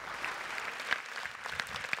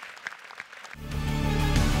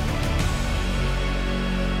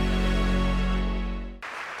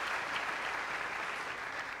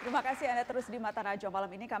 Terima kasih Anda terus di Mata Najwa.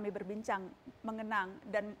 Malam ini kami berbincang, mengenang,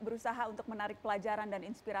 dan berusaha untuk menarik pelajaran dan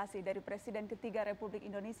inspirasi dari Presiden ketiga Republik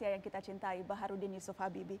Indonesia yang kita cintai, Bacharuddin Jusuf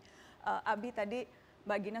Habibie. Abi, tadi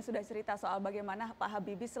Mbak Gina sudah cerita soal bagaimana Pak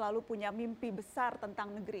Habibie selalu punya mimpi besar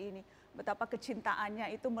tentang negeri ini. Betapa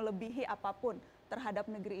kecintaannya itu melebihi apapun terhadap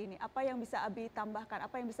negeri ini. Apa yang bisa Abi tambahkan,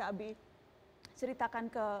 apa yang bisa Abi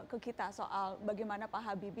ceritakan ke kita soal bagaimana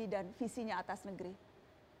Pak Habibie dan visinya atas negeri?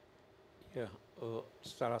 Ya,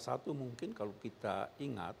 salah satu mungkin kalau kita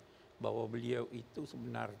ingat bahwa beliau itu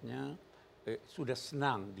sebenarnya sudah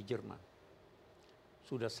senang di Jerman,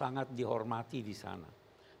 sudah sangat dihormati di sana,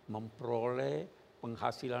 memperoleh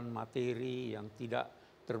penghasilan materi yang tidak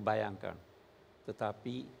terbayangkan,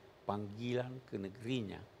 tetapi panggilan ke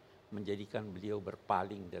negerinya menjadikan beliau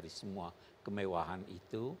berpaling dari semua kemewahan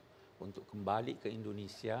itu untuk kembali ke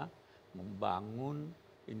Indonesia, membangun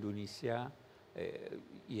Indonesia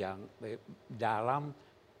yang dalam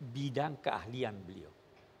bidang keahlian beliau,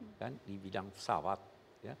 kan di bidang pesawat,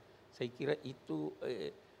 ya. Saya kira itu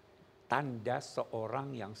tanda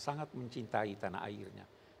seorang yang sangat mencintai tanah airnya,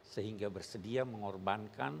 sehingga bersedia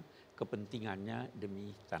mengorbankan kepentingannya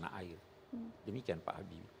demi tanah air. Demikian Pak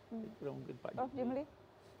Habibie. Itu mungkin Pak Jimli.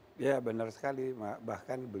 Ya benar sekali,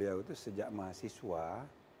 bahkan beliau itu sejak mahasiswa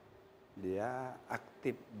dia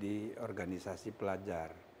aktif di organisasi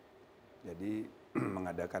pelajar. Jadi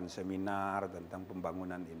mengadakan seminar tentang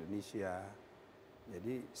pembangunan Indonesia.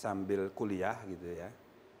 Jadi sambil kuliah gitu ya.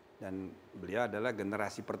 Dan beliau adalah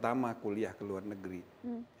generasi pertama kuliah ke luar negeri.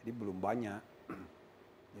 Jadi belum banyak.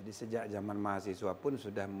 Jadi sejak zaman mahasiswa pun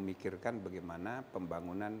sudah memikirkan bagaimana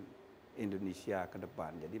pembangunan Indonesia ke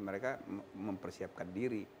depan. Jadi mereka mempersiapkan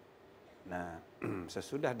diri. Nah,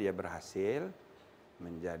 sesudah dia berhasil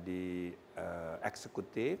menjadi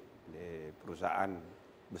eksekutif di perusahaan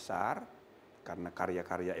besar karena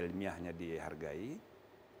karya-karya ilmiahnya dihargai,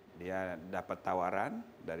 dia dapat tawaran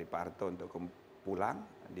dari Pak Harto untuk pulang,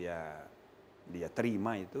 dia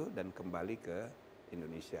terima itu dan kembali ke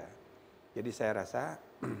Indonesia. Jadi saya rasa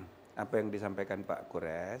apa yang disampaikan Pak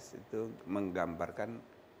Kures itu menggambarkan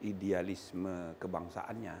idealisme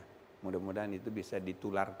kebangsaannya. Mudah-mudahan itu bisa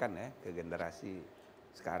ditularkan ya ke generasi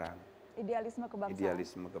sekarang. Idealisme kebangsaan.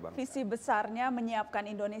 Idealisme kebangsaan. Visi besarnya menyiapkan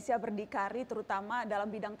Indonesia berdikari terutama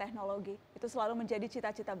dalam bidang teknologi. Itu selalu menjadi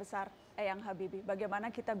cita-cita besar Eyang Habibie.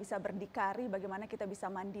 Bagaimana kita bisa berdikari, bagaimana kita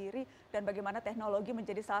bisa mandiri, dan bagaimana teknologi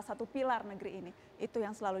menjadi salah satu pilar negeri ini. Itu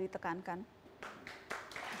yang selalu ditekankan.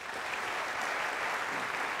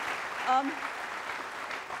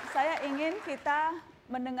 Saya ingin kita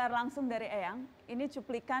mendengar langsung dari Eyang. Ini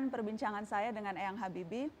cuplikan perbincangan saya dengan Eyang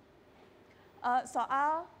Habibie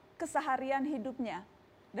soal keseharian hidupnya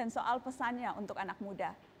dan soal pesannya untuk anak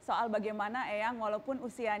muda. Soal bagaimana Eyang walaupun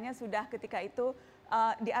usianya sudah ketika itu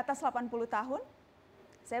di atas 80 tahun.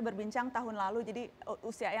 Saya berbincang tahun lalu, jadi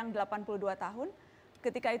usia Eyang 82 tahun.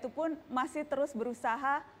 Ketika itu pun masih terus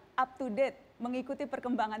berusaha up to date, mengikuti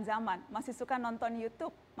perkembangan zaman. Masih suka nonton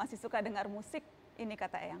YouTube, masih suka dengar musik. Ini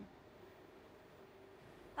kata Eyang.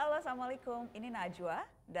 Halo, Assalamualaikum. Ini Najwa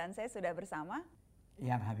dan saya sudah bersama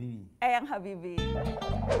Eyang Habibie. Eyang Habibie.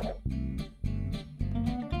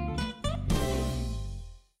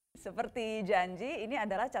 Seperti janji, ini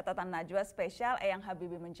adalah catatan Najwa spesial Eyang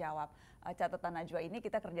Habibie menjawab. Catatan Najwa ini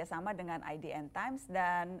kita kerjasama dengan IDN Times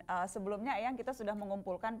dan sebelumnya Eyang kita sudah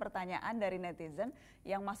mengumpulkan pertanyaan dari netizen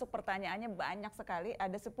yang masuk pertanyaannya banyak sekali,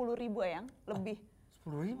 ada 10.000 Eyang, lebih.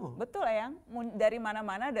 10.000? Betul Eyang, dari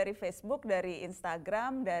mana-mana, dari Facebook, dari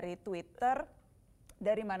Instagram, dari Twitter,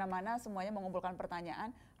 dari mana-mana semuanya mengumpulkan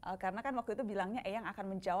pertanyaan. Karena kan waktu itu bilangnya Eyang akan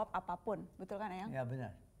menjawab apapun, betul kan Eyang? Ya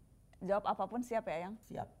benar. Jawab apapun siap ya Eyang?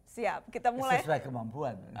 Siap. Siap, kita mulai. Sesuai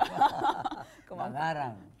kemampuan. Tidak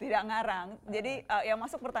ngarang. Tidak ngarang. Jadi yang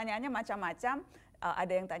masuk pertanyaannya macam-macam.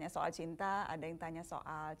 Ada yang tanya soal cinta, ada yang tanya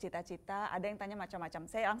soal cita-cita, ada yang tanya macam-macam.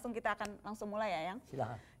 Kita akan langsung mulai ya Eyang?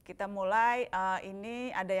 Silakan. Kita mulai, ini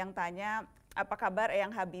ada yang tanya, apa kabar Eyang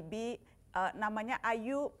Habibie? Namanya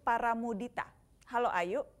Ayu Paramudita. Halo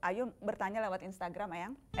Ayu, Ayu bertanya lewat Instagram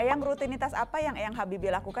Eyang. Eyang, rutinitas apa yang Eyang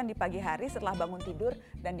Habibie lakukan di pagi hari setelah bangun tidur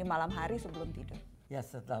dan di malam hari sebelum tidur? Ya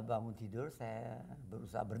setelah bangun tidur saya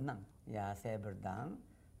berusaha berenang. Ya saya berenang,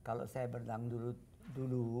 kalau saya berenang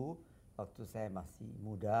dulu waktu saya masih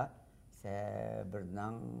muda, saya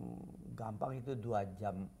berenang gampang itu 2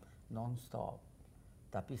 jam non-stop.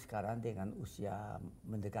 Tapi sekarang dengan usia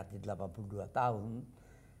mendekati 82 tahun,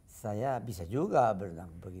 saya bisa juga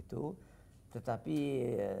berenang begitu. Tetapi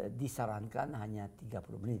disarankan hanya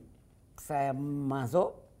 30 menit. Saya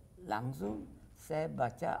masuk langsung, saya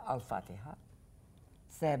baca Al-Fatihah,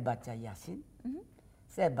 saya baca Yasin,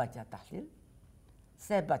 saya baca tahlil,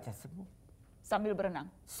 saya baca semua. Sambil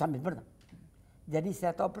berenang? Sambil berenang. Jadi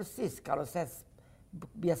saya tahu persis kalau saya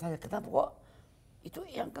biasanya kenapa kok itu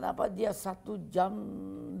yang kenapa dia 1 jam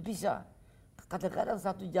bisa. Kadang-kadang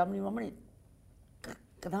 1 jam 5 menit.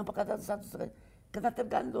 Kenapa kata 1,5? Karena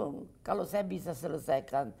tergantung. Kalau saya bisa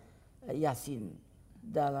selesaikan Yasin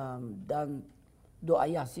dan doa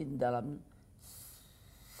Yasin dalam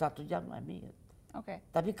 1 jam, Oke.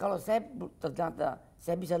 Tapi kalau saya ternyata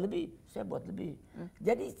saya bisa lebih, saya buat lebih.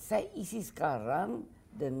 Jadi saya isi sekarang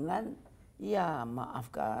dengan ya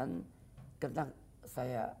maafkan karena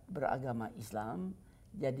saya beragama Islam,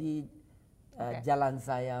 jadi jalan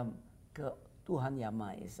saya ke Tuhan Yang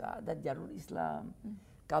Maha Esa dan jalur Islam.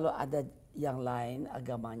 Kalau ada yang lain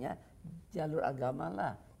agamanya, jalur agama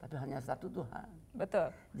lah, tapi hanya satu Tuhan. Betul.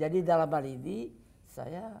 Jadi dalam hal ini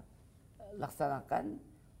saya laksanakan,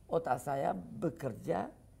 otak saya bekerja,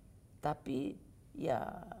 tapi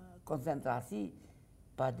ya konsentrasi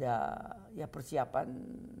pada ya persiapan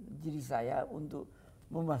diri saya untuk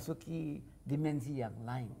memasuki dimensi yang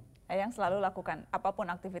lain. Eyang selalu lakukan apapun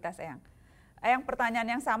aktivitas Eyang. Eyang, pertanyaan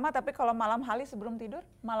yang sama tapi kalau malam hari sebelum tidur,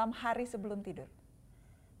 malam hari sebelum tidur.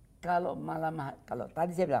 Kalau kalau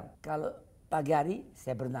tadi saya bilang, kalau pagi hari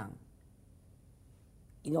saya berenang.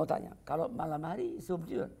 Ini otaknya. Kalau malam hari sebelum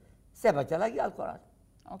tidur, saya baca lagi Al-Quran.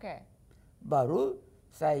 Oke. Baru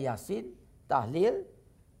saya yasin, tahlil,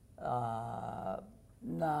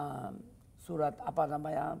 surat apa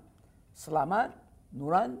namanya, Selamat,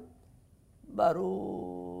 Nuran, baru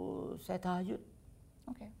saya tahajud.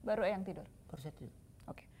 Oke, baru Eyang tidur. Baru saya tidur.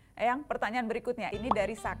 Oke. Eyang, pertanyaan berikutnya ini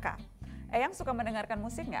dari Saka. Eyang suka mendengarkan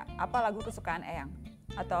musik nggak? Apa lagu kesukaan Eyang?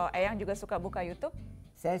 Atau Eyang juga suka buka YouTube?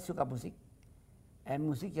 Saya suka musik.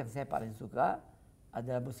 Musik yang saya paling suka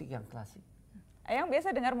adalah musik yang klasik. Eyang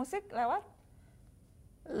biasa dengar musik lewat?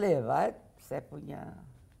 Lewat saya punya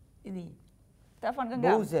ini. Telepon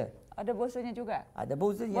genggam? Bose. Ada Bose-nya juga? Ada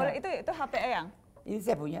Bose-nya. Boleh, itu HP Eyang? Ini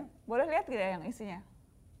saya punya. Boleh lihat tidak Eyang isinya?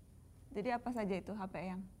 Jadi apa saja itu HP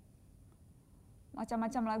Eyang?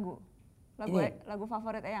 Macam-macam lagu. Lagu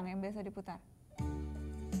favorit Eyang yang biasa diputar.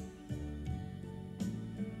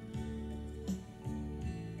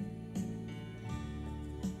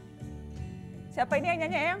 Siapa ini yang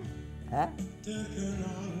nyanyi Eyang? Hah?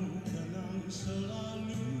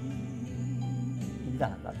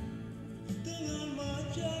 Indah kan?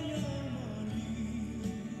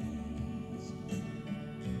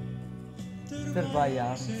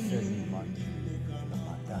 Terbayang seniman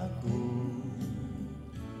mataku,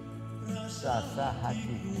 rasa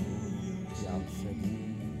hatiku yang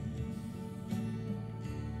sedih.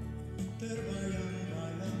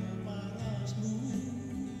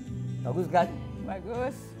 Bagus kan?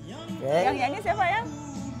 Bagus. Okay. Yang nyanyi siapa ya?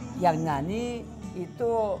 Yang nyanyi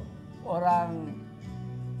itu orang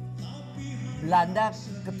Belanda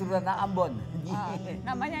keturunan Ambon.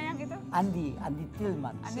 Namanya yang itu? Andi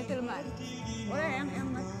Tilman. Andi Tilman. Boleh yang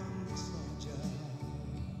Mas.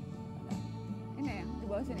 Ini yang di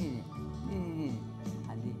bawah sini. Ini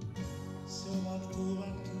Andi.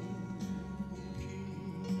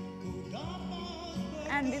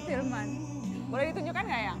 Andi Tilman. Boleh ditunjukkan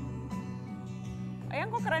nggak Yang? Yang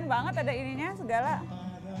kok keren banget ada ininya segala.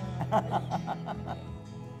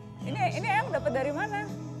 Ini yang dapat dari mana?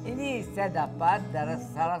 Ini saya dapat dari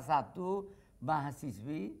salah satu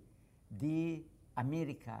mahasiswi di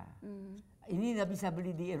Amerika. Ini nggak bisa beli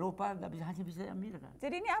di Eropa, hanya bisa di Amerika.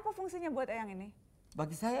 Jadi ini apa fungsinya buat Eyang ini?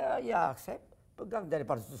 Bagi saya ya saya pegang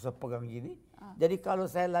daripada susah pegang gini. Jadi kalau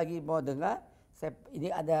saya lagi mau dengar, ini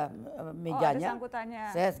ada mejanya. Ada sangkutannya.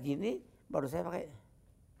 Saya segini, baru saya pakai.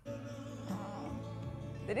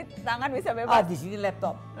 Jadi tangan bisa bebas. Di sini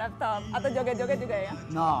laptop. Laptop atau joget-joget juga ya?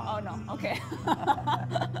 No. Oh no, oke.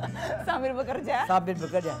 Sambil bekerja? Sambil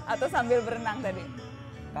bekerja. Atau sambil berenang tadi?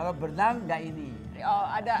 Kalau berenang nggak ini. Oh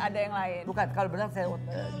ada yang lain. Bukan, kalau berenang saya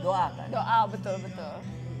doa kan. Doa betul.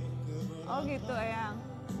 Oh gitu Eyang.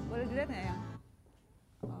 Boleh dilihat nggak Eyang?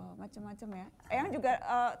 Oh macam-macam ya. Eyang juga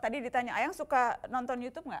tadi ditanya, Eyang suka nonton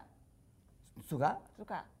YouTube nggak? Suka.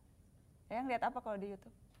 Eyang lihat apa kalau di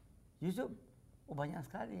YouTube? YouTube? Oh banyak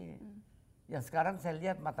sekali. Yang sekarang saya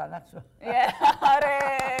lihat mata Najwa. Iya,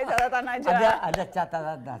 catatan Najwa. Ada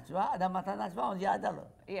catatan Najwa, ada mata Najwa, masih ada loh.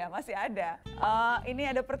 Iya, masih ada.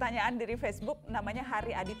 Ini ada pertanyaan dari Facebook, namanya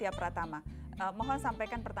Hari Aditya Pratama. Mohon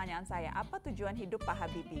sampaikan pertanyaan saya, apa tujuan hidup Pak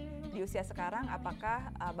Habibie? Di usia sekarang,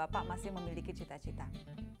 apakah Bapak masih memiliki cita-cita?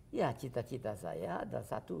 Ya, cita-cita saya adalah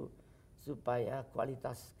satu, supaya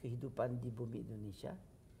kualitas kehidupan di bumi Indonesia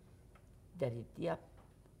dari tiap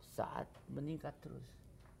saat meningkat terus.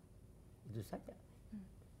 Itu saja.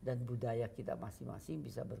 Dan budaya kita masing-masing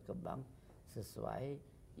bisa berkembang sesuai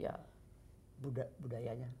ya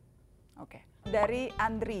budayanya. Oke. Dari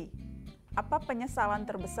Andri, apa penyesalan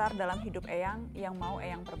terbesar dalam hidup Eyang yang mau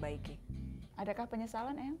Eyang perbaiki? Adakah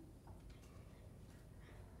penyesalan Eyang?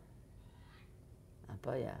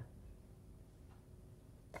 Apa ya?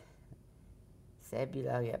 Saya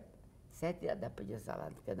bilang ya, saya tidak ada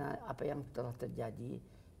penyesalan karena apa yang telah terjadi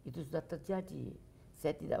itu sudah terjadi.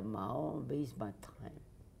 Saya tidak mau waste my time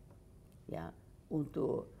ya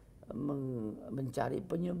untuk mencari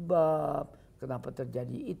penyebab kenapa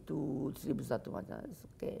terjadi itu 1001 macam.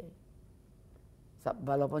 Oke.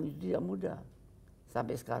 Walaupun itu tidak mudah.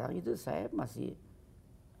 Sampai sekarang itu saya masih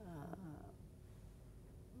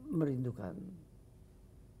merindukan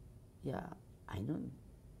ya Ainun.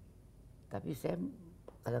 Tapi saya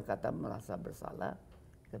kadang-kadang merasa bersalah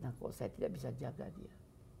karena kok saya tidak bisa jaga dia.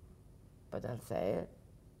 Padahal saya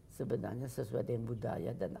sebenarnya sesuai dengan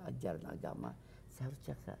budaya dan ajaran agama, saya harus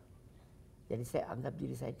jaga. Jadi saya anggap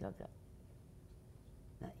diri saya gagal.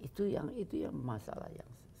 Nah itu yang masalah yang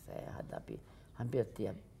saya hadapi hampir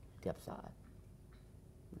tiap saat.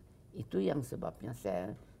 Itu yang sebabnya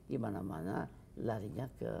saya di mana-mana larinya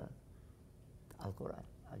ke Al-Quran,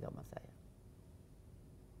 agama saya.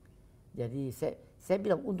 Jadi saya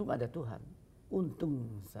bilang untung ada Tuhan,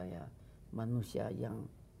 untung saya manusia yang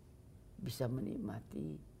bisa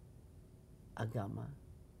menikmati agama.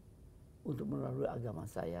 Untuk melalui agama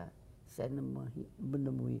saya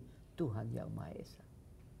menemui Tuhan yang Maha Esa.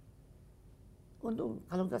 Untung,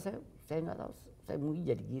 kalau enggak saya nggak tahu, saya mungkin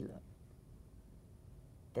jadi gila.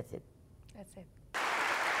 That's it. That's it.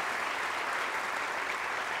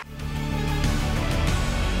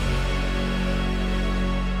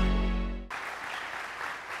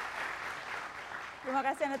 Terima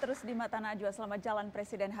kasih Anda terus di Mata Najwa. Selamat Jalan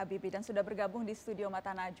Presiden Habibie. Dan sudah bergabung di studio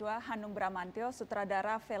Mata Najwa Hanung Bramantyo,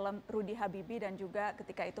 sutradara film Rudy Habibie dan juga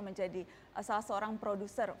ketika itu menjadi salah seorang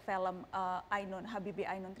produser film Ainun, Habibie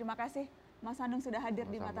Ainun. Terima kasih Mas Hanung sudah hadir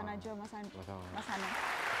di Mata Najwa, Mas Hanung.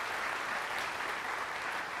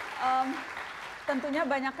 Tentunya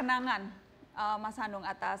banyak kenangan Mas Hanung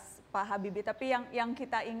atas Pak Habibie, tapi yang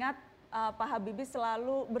kita ingat Pak Habibie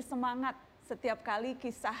selalu bersemangat setiap kali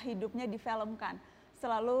kisah hidupnya difilmkan.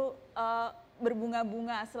 Selalu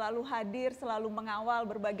berbunga-bunga, selalu hadir, selalu mengawal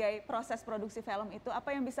berbagai proses produksi film itu. Apa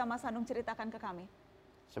yang bisa Mas Hanung ceritakan ke kami?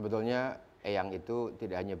 Sebetulnya Eyang itu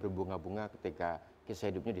tidak hanya berbunga-bunga ketika kisah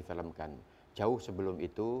hidupnya difilmkan. Jauh sebelum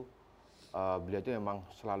itu, beliau itu memang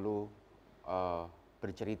selalu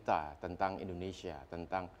bercerita tentang Indonesia,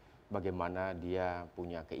 tentang bagaimana dia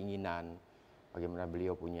punya keinginan, bagaimana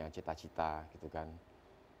beliau punya cita-cita, gitu kan.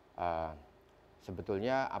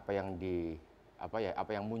 Sebetulnya apa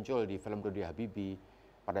yang muncul di film Rudy Habibie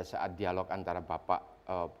pada saat dialog antara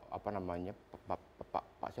bapaknya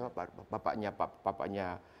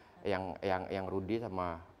yang Rudy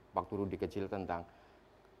sama waktu Rudy kecil tentang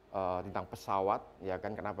pesawat, ya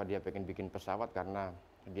kan, kenapa dia pengen bikin pesawat, karena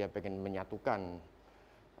dia pengen menyatukan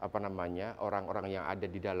orang-orang yang ada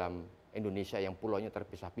di dalam Indonesia yang pulaunya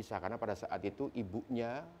terpisah-pisah, karena pada saat itu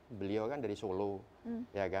ibunya beliau kan dari Solo,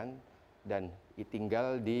 ya kan, dan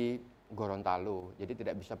tinggal di Gorontalo, jadi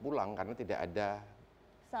tidak bisa pulang karena tidak ada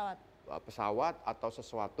pesawat atau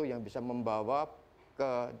sesuatu yang bisa membawa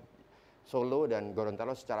ke Solo dan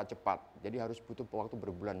Gorontalo secara cepat, jadi harus butuh waktu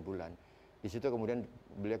berbulan-bulan. Di situ kemudian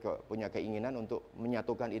beliau punya keinginan untuk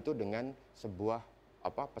menyatukan itu dengan sebuah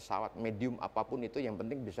pesawat medium apapun itu, yang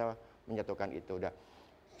penting bisa menyatukan itu. Udah,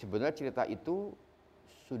 sebenarnya cerita itu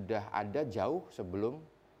sudah ada jauh sebelum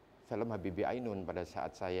film Habibie Ainun. Pada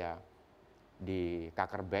saat saya di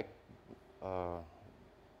Kakerbek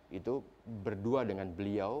itu berdua dengan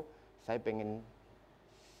beliau, saya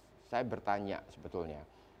bertanya sebetulnya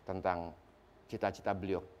tentang cita-cita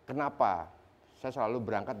beliau. Kenapa? Saya selalu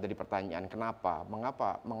berangkat dari pertanyaan kenapa,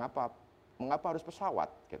 mengapa harus pesawat,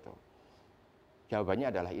 gitu. Jawabannya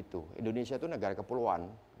adalah itu. Indonesia itu negara kepulauan,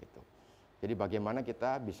 gitu. Jadi bagaimana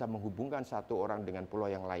kita bisa menghubungkan satu orang dengan pulau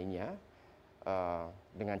yang lainnya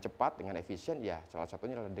dengan cepat, dengan efisien, ya salah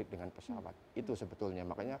satunya adalah dengan pesawat. Itu sebetulnya.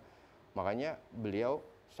 Makanya beliau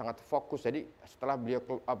sangat fokus. Jadi setelah beliau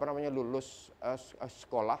lulus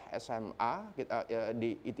sekolah SMA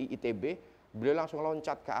di ITB, beliau langsung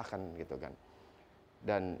loncat ke Aachen, gitu kan.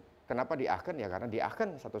 Dan kenapa di Aachen? Ya karena di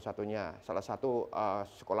Aachen salah satu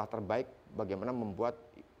sekolah terbaik bagaimana membuat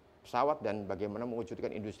pesawat dan bagaimana mewujudkan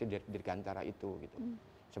industri dirgantara itu, gitu.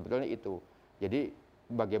 Sebetulnya itu. Jadi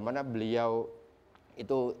bagaimana beliau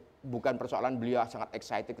itu bukan persoalan beliau sangat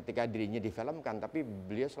excited ketika dirinya difilmkan, tapi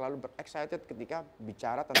beliau selalu excited ketika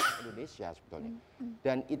bicara tentang Indonesia sebetulnya.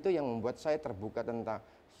 Dan itu yang membuat saya terbuka tentang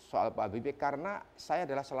soal Pak Habibie, karena saya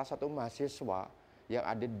adalah salah satu mahasiswa yang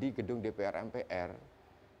ada di gedung DPR MPR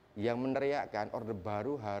yang meneriakkan Orde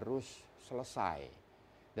Baru harus selesai.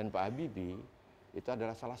 Dan Pak Habibie itu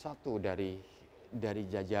adalah salah satu dari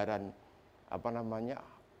jajaran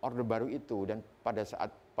Orde Baru itu. Dan pada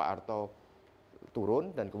saat Pak Harto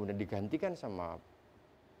turun dan kemudian digantikan sama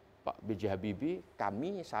Pak B.J. Habibie,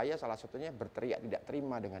 saya salah satunya berteriak tidak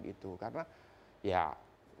terima dengan itu, karena ya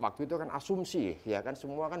waktu itu kan asumsi, ya kan,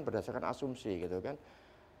 semua kan berdasarkan asumsi, gitu kan.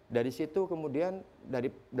 Dari situ kemudian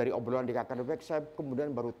dari obrolan di Kakerbek saya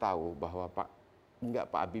kemudian baru tahu bahwa Pak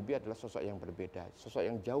Habibie adalah sosok yang berbeda, sosok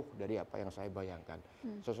yang jauh dari apa yang saya bayangkan,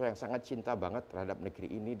 sosok yang sangat cinta banget terhadap negeri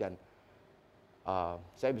ini. Dan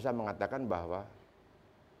saya bisa mengatakan bahwa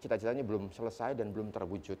cita-citanya belum selesai dan belum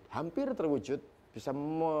terwujud, hampir terwujud, bisa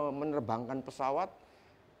menerbangkan pesawat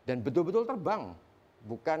dan betul-betul terbang,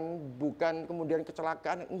 bukan kemudian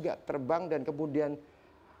kecelakaan, enggak, terbang dan kemudian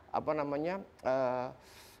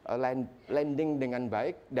landing dengan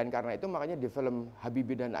baik. Dan karena itu makanya di film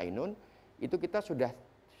Habibie dan Ainun itu kita sudah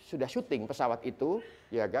syuting pesawat itu,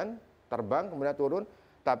 ya kan, terbang kemudian turun.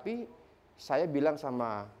 Tapi saya bilang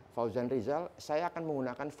sama Fauzan Rizal, saya akan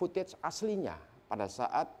menggunakan footage aslinya pada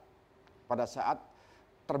saat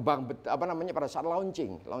terbang, pada saat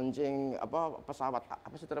launching pesawat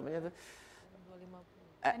apa sih namanya itu?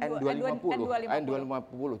 N250.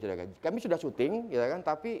 Kami sudah syuting, ya kan,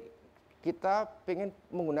 tapi kita pengen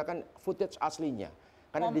menggunakan footage aslinya.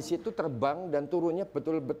 Karena di situ terbang dan turunnya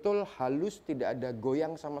betul-betul halus, tidak ada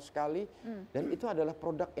goyang sama sekali, dan itu adalah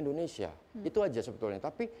produk Indonesia. Itu aja sebetulnya.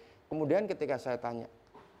 Tapi kemudian ketika saya tanya,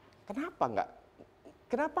 kenapa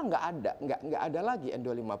nggak ada lagi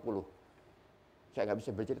N250? Saya nggak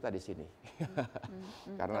bisa bercerita di sini.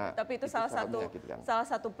 Karena tapi itu salah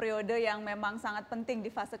satu periode yang memang sangat penting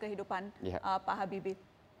di fase kehidupan Pak Habibie.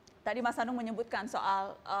 Tadi Mas Anung menyebutkan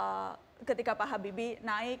soal ketika Pak Habibie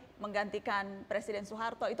naik menggantikan Presiden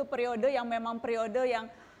Soeharto, itu periode yang memang periode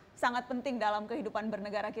yang sangat penting dalam kehidupan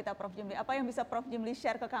bernegara kita, Prof. Jimli. Apa yang bisa Prof. Jimli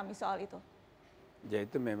share ke kami soal itu? Ya,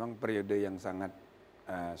 itu memang periode yang sangat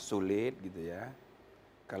sulit gitu ya.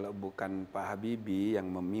 Kalau bukan Pak Habibie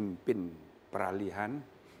yang memimpin peralihan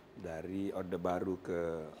dari Orde Baru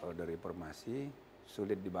ke Orde Reformasi,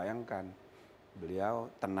 sulit dibayangkan. Beliau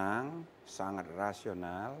tenang, sangat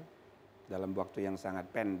rasional, dalam waktu yang sangat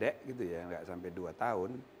pendek gitu ya, nggak sampai 2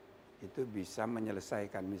 tahun, itu bisa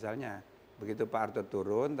menyelesaikan. Misalnya, begitu Pak Harto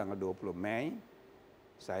turun tanggal 20 Mei,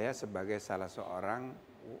 saya sebagai salah seorang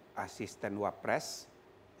asisten Wapres,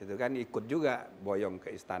 itu kan ikut juga boyong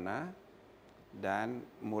ke istana, dan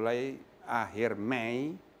mulai akhir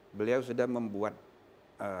Mei, beliau sudah membuat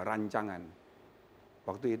rancangan.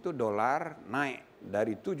 Waktu itu dolar naik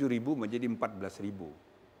dari 7.000 menjadi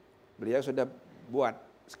 14.000. Beliau sudah buat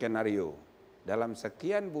skenario. Dalam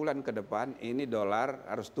sekian bulan ke depan ini dolar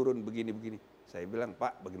harus turun begini-begini. Saya bilang,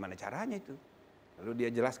 Pak, bagaimana caranya itu? Lalu dia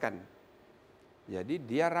jelaskan. Jadi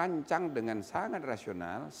dia rancang dengan sangat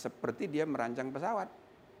rasional seperti dia merancang pesawat.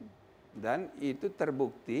 Dan itu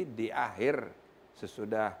terbukti di akhir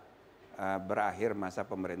sesudah berakhir masa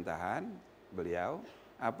pemerintahan beliau,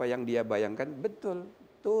 apa yang dia bayangkan betul,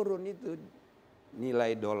 turun itu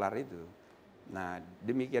nilai dolar itu. Nah,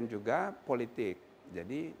 demikian juga politik.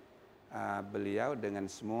 Jadi beliau dengan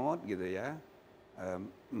smooth gitu ya,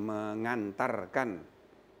 mengantarkan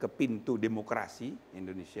ke pintu demokrasi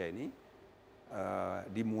Indonesia ini,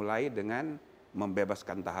 dimulai dengan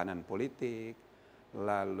membebaskan tahanan politik,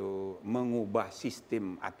 lalu mengubah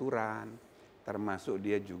sistem aturan, termasuk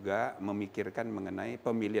dia juga memikirkan mengenai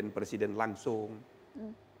pemilihan presiden langsung.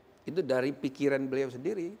 Itu dari pikiran beliau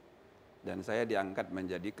sendiri. Dan saya diangkat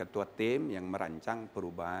menjadi ketua tim yang merancang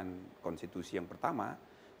perubahan konstitusi yang pertama.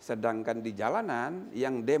 Sedangkan di jalanan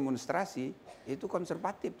yang demonstrasi itu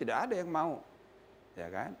konservatif, tidak ada yang mau. Ya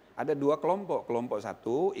kan? Ada 2 kelompok. Kelompok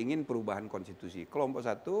satu ingin perubahan konstitusi, kelompok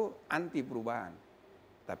satu anti perubahan.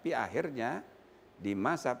 Tapi akhirnya di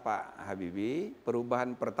masa Pak Habibie,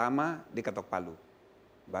 perubahan pertama diketok palu.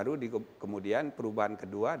 Baru kemudian perubahan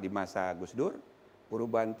kedua di masa Gus Dur,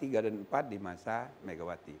 perubahan 3 dan 4 di masa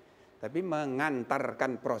Megawati. Tapi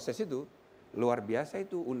mengantarkan proses itu luar biasa,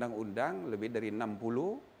 itu undang-undang lebih dari 60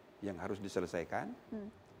 yang harus diselesaikan.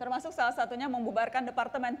 Termasuk salah satunya membubarkan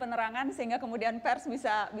Departemen Penerangan sehingga kemudian pers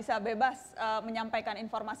bisa bebas menyampaikan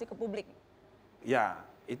informasi ke publik. Ya,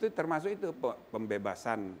 itu termasuk itu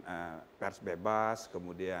pembebasan pers bebas,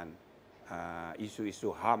 kemudian isu-isu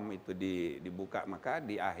HAM itu dibuka. Maka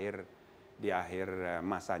di akhir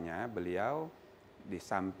masanya beliau di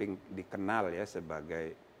samping dikenal ya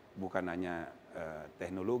sebagai bukan hanya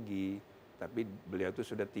teknologi, tapi beliau itu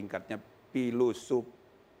sudah tingkatnya filosof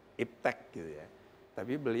iptek gitu ya.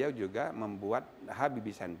 Tapi beliau juga membuat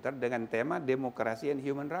Habibie Center dengan tema demokrasi and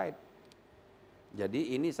human right.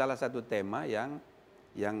 Jadi ini salah satu tema yang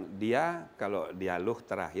dia kalau dialog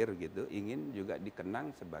terakhir gitu ingin juga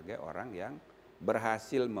dikenang sebagai orang yang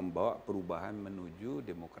berhasil membawa perubahan menuju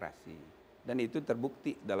demokrasi. Dan itu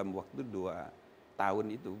terbukti dalam waktu 2 tahun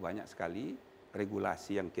itu banyak sekali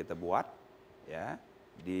regulasi yang kita buat ya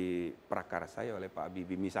diprakarsai oleh Pak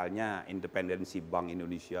Habibie, misalnya independensi Bank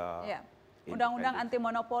Indonesia. Ya. Undang-undang anti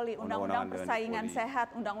monopoli, undang-undang persaingan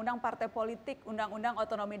sehat, undang-undang partai politik, undang-undang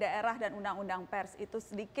otonomi daerah dan undang-undang pers, itu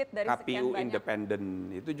sedikit dari sekian KPU banyak. independen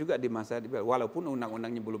itu juga di masa walaupun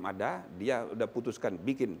undang-undangnya belum ada, dia udah putuskan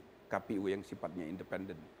bikin KPU yang sifatnya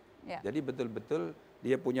independen. Ya. Jadi betul-betul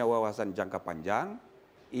dia punya wawasan jangka panjang,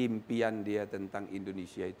 impian dia tentang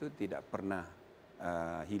Indonesia itu tidak pernah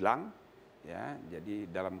hilang, ya. Jadi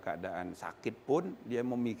dalam keadaan sakit pun dia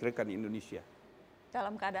memikirkan Indonesia.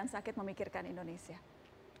 Dalam keadaan sakit memikirkan Indonesia.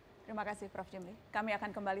 Terima kasih Prof. Jimli. Kami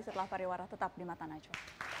akan kembali setelah pariwara, tetap di Mata Najwa.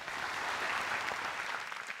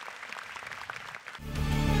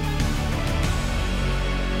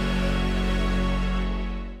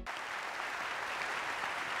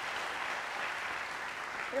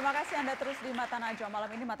 Terima kasih Anda terus di Mata Najwa.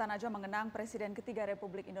 Malam ini Mata Najwa mengenang Presiden ketiga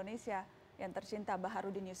Republik Indonesia yang tercinta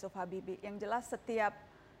Bacharuddin Jusuf Habibie. Yang jelas setiap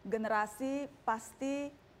generasi pasti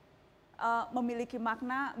memiliki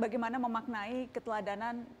makna bagaimana memaknai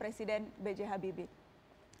keteladanan Presiden B.J. Habibie.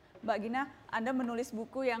 Mbak Gina, Anda menulis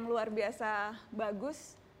buku yang luar biasa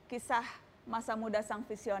bagus, kisah masa muda sang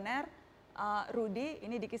visioner, Rudi,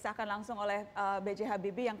 ini dikisahkan langsung oleh B.J.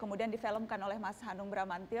 Habibie yang kemudian difilmkan oleh Mas Hanung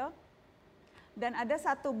Bramantyo. Dan ada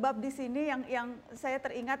satu bab di sini yang saya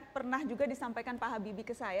teringat pernah juga disampaikan Pak Habibie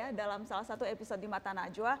ke saya dalam salah satu episode di Mata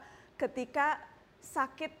Najwa, ketika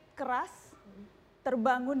sakit keras,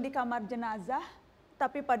 terbangun di kamar jenazah,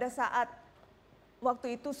 tapi pada saat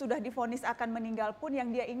waktu itu sudah divonis akan meninggal pun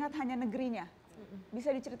yang dia ingat hanya negerinya.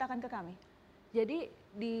 Bisa diceritakan ke kami? Jadi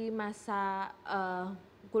di masa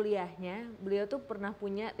kuliahnya, beliau tuh pernah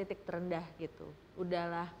punya titik terendah gitu.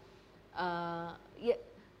 Udahlah, ya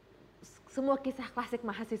semua kisah klasik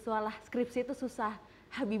mahasiswa lah, skripsi itu susah.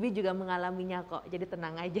 Habibie juga mengalaminya kok, jadi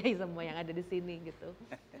tenang aja semua yang ada di sini gitu.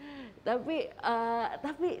 Tapi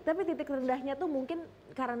titik rendahnya tuh mungkin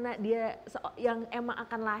karena dia yang emang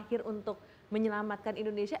akan lahir untuk menyelamatkan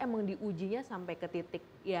Indonesia emang diujinya sampai ke titik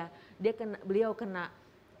ya beliau kena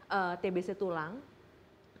TBC tulang,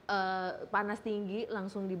 panas tinggi,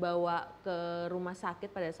 langsung dibawa ke rumah sakit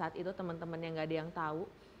pada saat itu, teman-teman yang nggak ada yang tahu.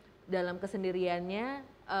 Dalam kesendiriannya,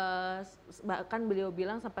 bahkan beliau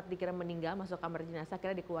bilang sempat dikira meninggal, masuk kamar jenazah,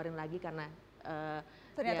 akhirnya dikeluarin lagi karena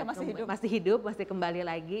ternyata masih hidup, masih kembali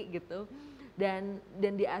lagi gitu. Dan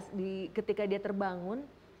ketika dia terbangun,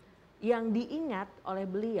 yang diingat oleh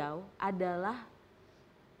beliau adalah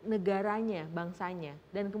negaranya, bangsanya.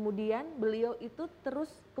 Dan kemudian beliau itu terus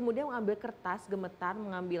kemudian mengambil kertas, gemetar,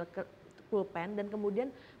 mengambil pulpen, dan kemudian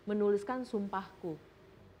menuliskan sumpahku.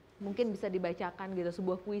 Mungkin bisa dibacakan gitu,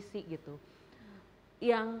 sebuah puisi gitu.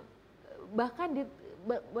 Yang bahkan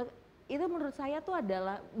itu menurut saya tuh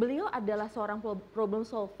beliau adalah seorang problem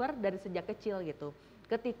solver dari sejak kecil gitu.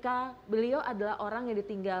 Ketika beliau adalah orang yang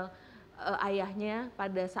ditinggal ayahnya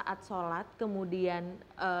pada saat sholat, kemudian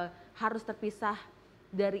harus terpisah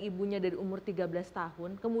dari ibunya dari umur 13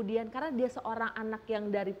 tahun. Kemudian karena dia seorang anak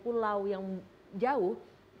yang dari pulau yang jauh,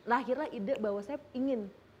 lahirlah ide bahwa saya ingin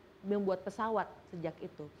membuat pesawat sejak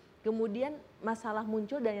itu. Kemudian masalah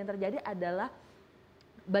muncul dan yang terjadi adalah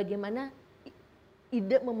bagaimana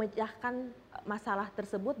ide memecahkan masalah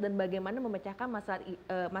tersebut dan bagaimana memecahkan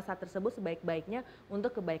masalah tersebut sebaik-baiknya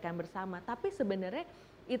untuk kebaikan bersama. Tapi sebenarnya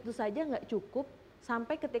itu saja nggak cukup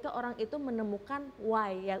sampai ketika orang itu menemukan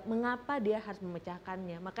why, ya, mengapa dia harus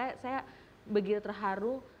memecahkannya. Makanya saya begitu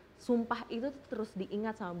terharu, sumpah itu terus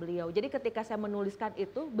diingat sama beliau. Jadi ketika saya menuliskan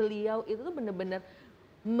itu, beliau itu tuh benar-benar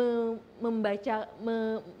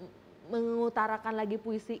mengutarakan lagi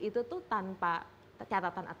puisi itu tuh tanpa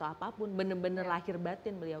catatan atau apapun, benar-benar lahir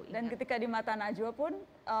batin beliau ingat. Dan ketika di Mata Najwa pun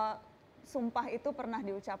sumpah itu pernah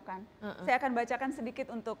diucapkan. Saya akan bacakan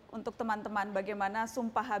sedikit untuk teman-teman bagaimana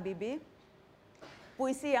sumpah Habibie,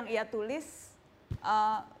 puisi yang ia tulis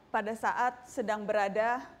pada saat sedang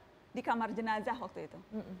berada di kamar jenazah waktu itu.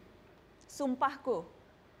 Sumpahku,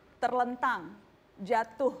 terlentang,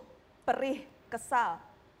 jatuh, perih, kesal,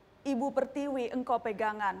 Ibu Pertiwi engkau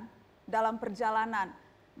pegangan, dalam perjalanan,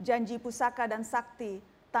 janji pusaka dan sakti,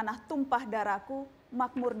 tanah tumpah darahku,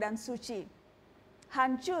 makmur dan suci.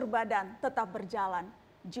 Hancur badan tetap berjalan,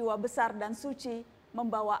 jiwa besar dan suci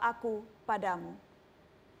membawa aku padamu.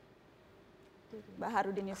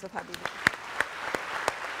 Bacharuddin Jusuf Habibie.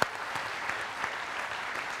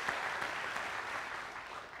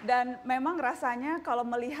 Dan memang rasanya kalau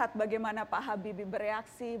melihat bagaimana Pak Habibie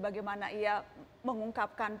bereaksi, bagaimana ia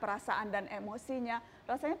mengungkapkan perasaan dan emosinya,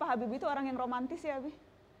 rasanya Pak Habibie itu orang yang romantis ya, Abi?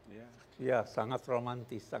 Ya, sangat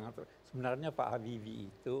romantis. Sebenarnya Pak Habibie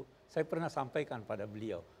itu, saya pernah sampaikan pada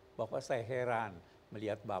beliau bahwa saya heran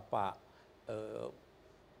melihat Bapak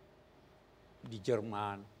di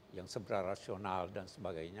Jerman yang seberapa rasional dan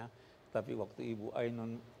sebagainya, tapi waktu Ibu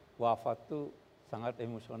Ainun wafat tuh sangat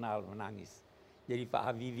emosional, menangis. Jadi Pak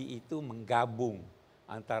Habibie itu menggabung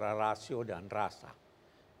antara rasio dan rasa.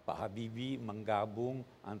 Pak Habibie menggabung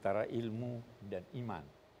antara ilmu dan iman.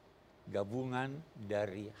 Gabungan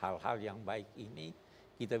dari hal-hal yang baik ini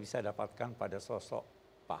kita bisa dapatkan pada sosok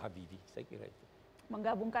Pak Habibie, saya kira itu.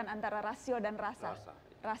 Menggabungkan antara rasio dan rasa.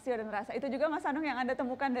 Rasio dan rasa. Itu juga Mas Hanung yang Anda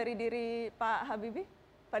temukan dari diri Pak Habibie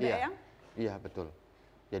pada Ayang? Iya, betul.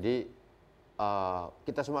 Jadi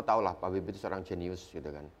kita semua tahu lah Pak Habibie itu seorang jenius gitu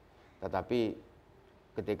kan. Tetapi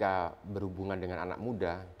ketika berhubungan dengan anak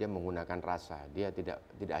muda, dia menggunakan rasa. Dia tidak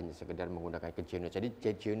hanya sekedar menggunakan kejenius. Jadi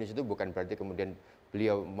jenius itu bukan berarti kemudian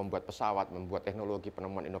beliau membuat pesawat, membuat teknologi,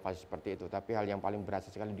 penemuan inovasi seperti itu. Tapi hal yang paling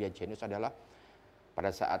berasa sekali dia jenius adalah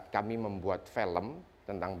pada saat kami membuat film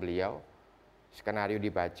tentang beliau, skenario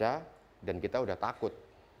dibaca dan kita udah takut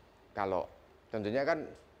kalau tentunya kan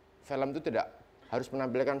film itu tidak harus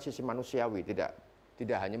menampilkan sisi manusiawi,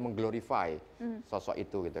 tidak hanya mengglorify sosok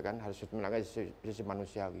itu gitu kan, harus menampilkan sisi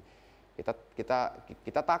manusiawi.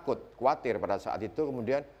 Kita takut, khawatir pada saat itu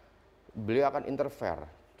kemudian beliau akan interfere,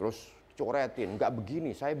 terus coretin, nggak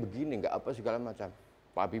begini, saya begini, nggak apa segala macam.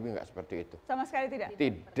 Pak Habibie nggak seperti itu. Sama sekali tidak?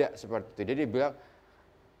 Tidak seperti itu. Jadi dia bilang,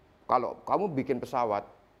 kalau kamu bikin pesawat,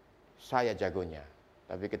 saya jagonya.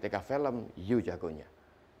 Tapi ketika film, you jagonya.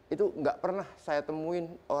 Itu nggak pernah saya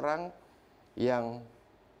temuin orang yang,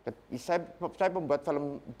 saya membuat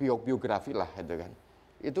film biografi lah itu kan.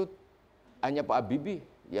 Itu hanya Pak Habibie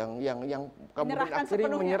yang kemudian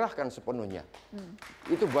akhirnya menyerahkan sepenuhnya.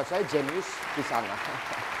 Itu buat saya jenius di sana.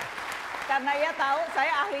 Karena ia tahu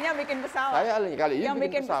saya ahlinya bikin pesawat. Saya ahli kali ini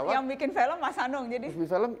bikin pesawat. Yang bikin film Mas Anung. Jadi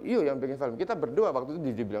film, yang bikin film. Kita berdua waktu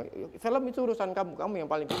itu dibilang, film itu urusan kamu yang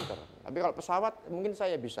paling pintar. Tapi kalau pesawat mungkin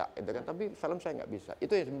saya bisa, gitu kan. Tapi film saya nggak bisa.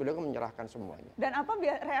 Itu yang beliau menyerahkan semuanya. Dan apa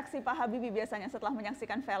reaksi Pak Habibie biasanya setelah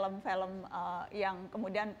menyaksikan film-film yang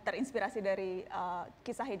kemudian terinspirasi dari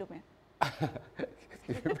kisah hidupnya?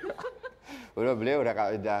 Beliau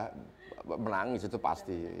udah menangis itu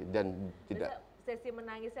pasti dan tidak. Sesi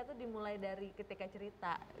menangisnya tuh dimulai dari ketika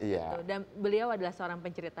cerita gitu. Dan beliau adalah seorang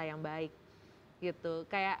pencerita yang baik gitu,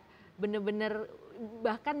 kayak bener-bener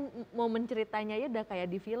bahkan momen ceritanya ya udah kayak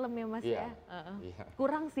di film ya Mas ya.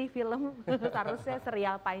 Kurang sih film, harusnya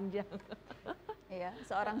serial panjang. Iya,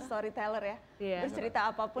 seorang storyteller ya.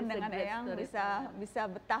 Bercerita apapun dengan Eyang bisa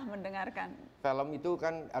betah mendengarkan. Film itu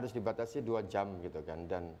kan harus dibatasi 2 jam gitu kan,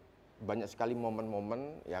 dan banyak sekali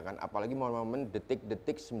momen-momen ya kan, apalagi momen-momen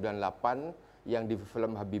detik-detik 98 yang di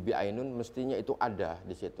film Habibie Ainun mestinya itu ada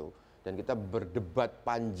di situ. Dan kita berdebat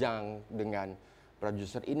panjang dengan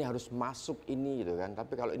produser, ini harus masuk ini gitu kan.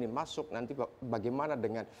 Tapi kalau ini masuk nanti bagaimana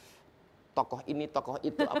dengan tokoh ini, tokoh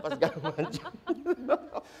itu, apa segala macam.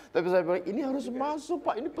 Tapi saya bilang ini harus masuk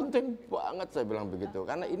Pak, ini penting banget saya bilang begitu.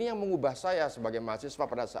 Karena ini yang mengubah saya sebagai mahasiswa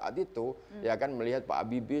pada saat itu, ya kan, melihat Pak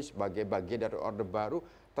Habibie sebagai bagian dari Orde Baru.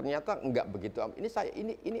 Ternyata enggak begitu.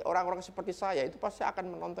 Ini orang-orang seperti saya itu pasti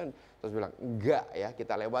akan menonton. Terus bilang enggak ya,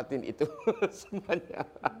 kita lewatin itu semuanya.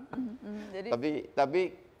 Tapi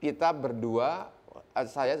kita berdua,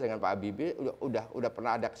 saya dengan Pak Habibie udah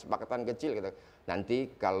pernah ada kesepakatan kecil gitu.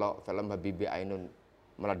 Nanti kalau film Habibie Ainun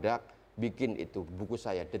meledak, bikin itu buku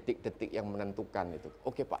saya, detik-detik yang menentukan itu.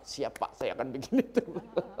 Oke Pak, siap Pak, saya akan bikin itu.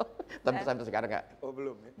 Tapi sampai sekarang enggak. Oh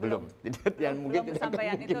belum ya? Belum. Belum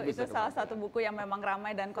kesampaian itu salah satu buku yang memang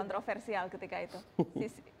ramai dan kontroversial ketika itu.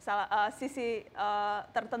 Sisi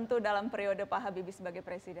tertentu dalam periode Pak Habibie sebagai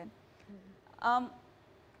presiden.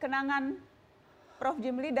 Kenangan Prof.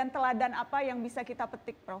 Jimli dan teladan apa yang bisa kita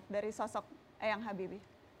petik Prof dari sosok Eyang Habibie?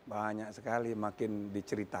 Banyak sekali, makin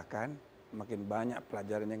diceritakan, makin banyak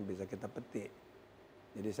pelajaran yang bisa kita petik.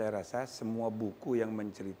 Jadi saya rasa semua buku yang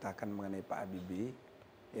menceritakan mengenai Pak Habibie,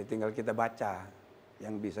 ya tinggal kita baca.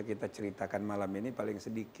 Yang bisa kita ceritakan malam ini paling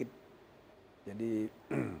sedikit. Jadi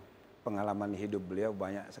pengalaman hidup beliau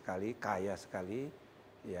banyak sekali, kaya sekali,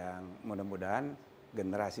 yang mudah-mudahan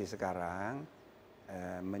generasi sekarang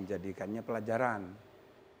menjadikannya pelajaran.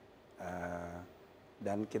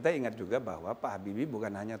 Dan kita ingat juga bahwa Pak Habibie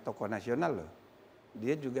bukan hanya tokoh nasional loh.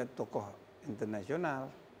 Dia juga tokoh internasional,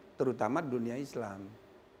 terutama dunia Islam.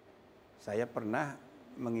 Saya pernah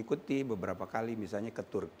mengikuti beberapa kali misalnya ke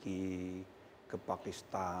Turki, ke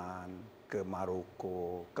Pakistan, ke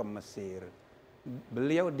Maroko, ke Mesir.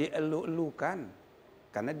 Beliau dielu-elukan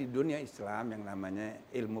karena di dunia Islam yang namanya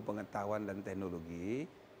ilmu pengetahuan dan teknologi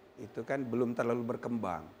itu kan belum terlalu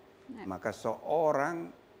berkembang. Maka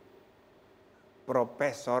seorang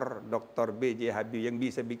Profesor Dr. B.J. Habibie yang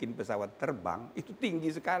bisa bikin pesawat terbang itu tinggi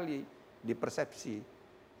sekali di persepsi.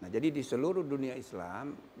 Nah, jadi di seluruh dunia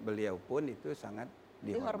Islam beliau pun itu sangat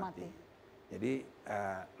dihormati. Jadi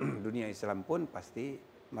dunia Islam pun pasti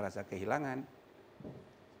merasa kehilangan.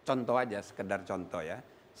 Contoh aja, sekedar contoh ya.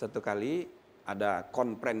 Satu kali ada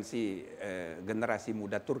konferensi generasi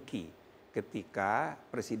muda Turki ketika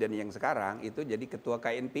presiden yang sekarang itu jadi ketua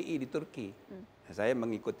KNPI di Turki. Nah, saya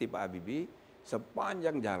mengikuti Pak Habibie.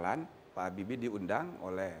 Sepanjang jalan Pak Habibie diundang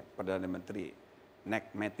oleh Perdana Menteri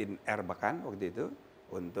Metin Erbakan waktu itu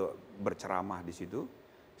untuk berceramah di situ.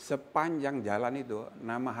 Sepanjang jalan itu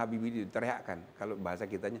nama Habibie diteriakkan. Kalau bahasa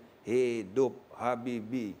kitanya, hidup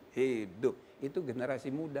Habibie, hidup. Itu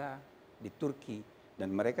generasi muda di Turki.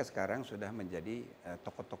 Dan mereka sekarang sudah menjadi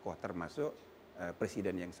tokoh-tokoh termasuk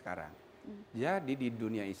presiden yang sekarang. Jadi di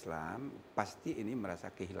dunia Islam pasti ini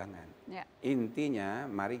merasa kehilangan. Intinya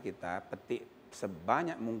mari kita petik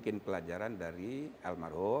sebanyak mungkin pelajaran dari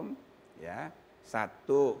almarhum, ya.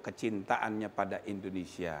 Satu, kecintaannya pada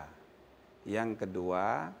Indonesia. Yang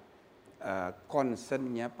kedua,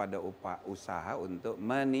 concernnya pada usaha untuk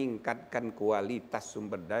meningkatkan kualitas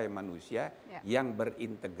sumber daya manusia yang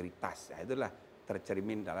berintegritas. Nah, itulah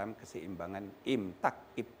tercermin dalam keseimbangan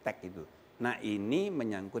imtak, iptek itu. Nah, ini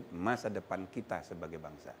menyangkut masa depan kita sebagai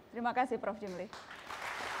bangsa. Terima kasih Prof. Jimli.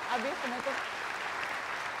 Habis penutup.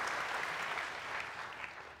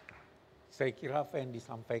 Saya kira apa yang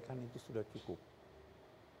disampaikan itu sudah cukup.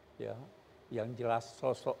 Ya, yang jelas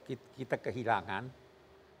sosok kita kehilangan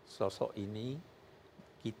sosok ini,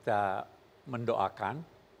 kita mendoakan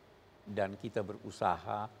dan kita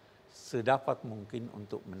berusaha sedapat mungkin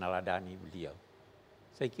untuk meneladani beliau.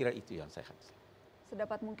 Saya kira itu yang saya katakan.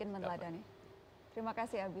 Sedapat mungkin meneladani. Terima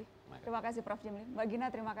kasih Abi. Terima kasih Prof. Jimli. Mbak Gina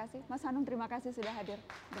terima kasih. Mas Hanung terima kasih sudah hadir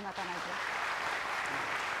di Mata Najwa.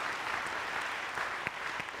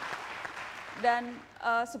 Dan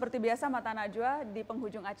seperti biasa Mata Najwa di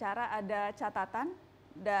penghujung acara ada catatan,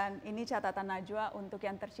 dan ini catatan Najwa untuk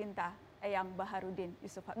yang tercinta, Eyang Bacharuddin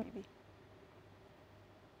Jusuf Habibie.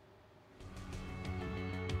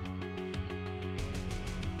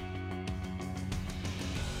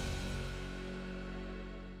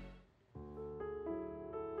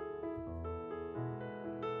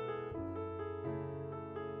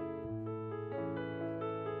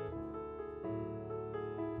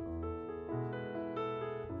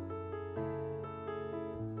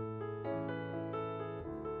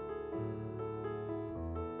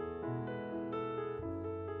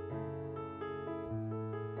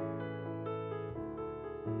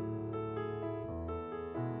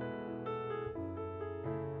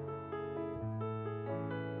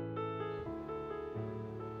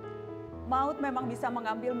 Maut memang bisa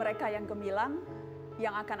mengambil mereka yang gemilang,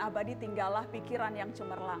 yang akan abadi tinggallah pikiran yang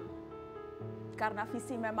cemerlang. Karena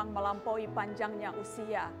visi memang melampaui panjangnya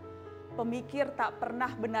usia, pemikir tak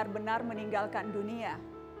pernah benar-benar meninggalkan dunia.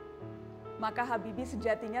 Maka Habibie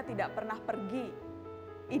sejatinya tidak pernah pergi,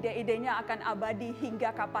 ide-idenya akan abadi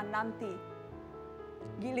hingga kapan nanti.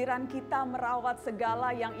 Giliran kita merawat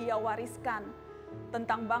segala yang ia wariskan,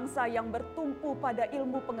 tentang bangsa yang bertumpu pada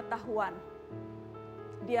ilmu pengetahuan.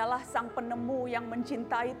 Dialah sang penemu yang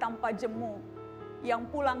mencintai tanpa jemu, yang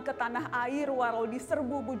pulang ke tanah air walau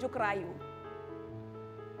diserbu bujuk rayu.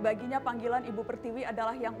 Baginya panggilan Ibu Pertiwi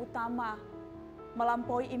adalah yang utama,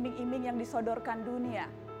 melampaui iming-iming yang disodorkan dunia.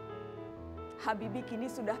 Habibie kini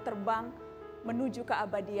sudah terbang menuju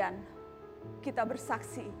keabadian. Kita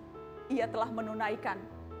bersaksi, ia telah menunaikan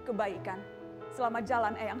kebaikan. Selamat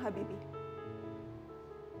jalan Eyang Habibie.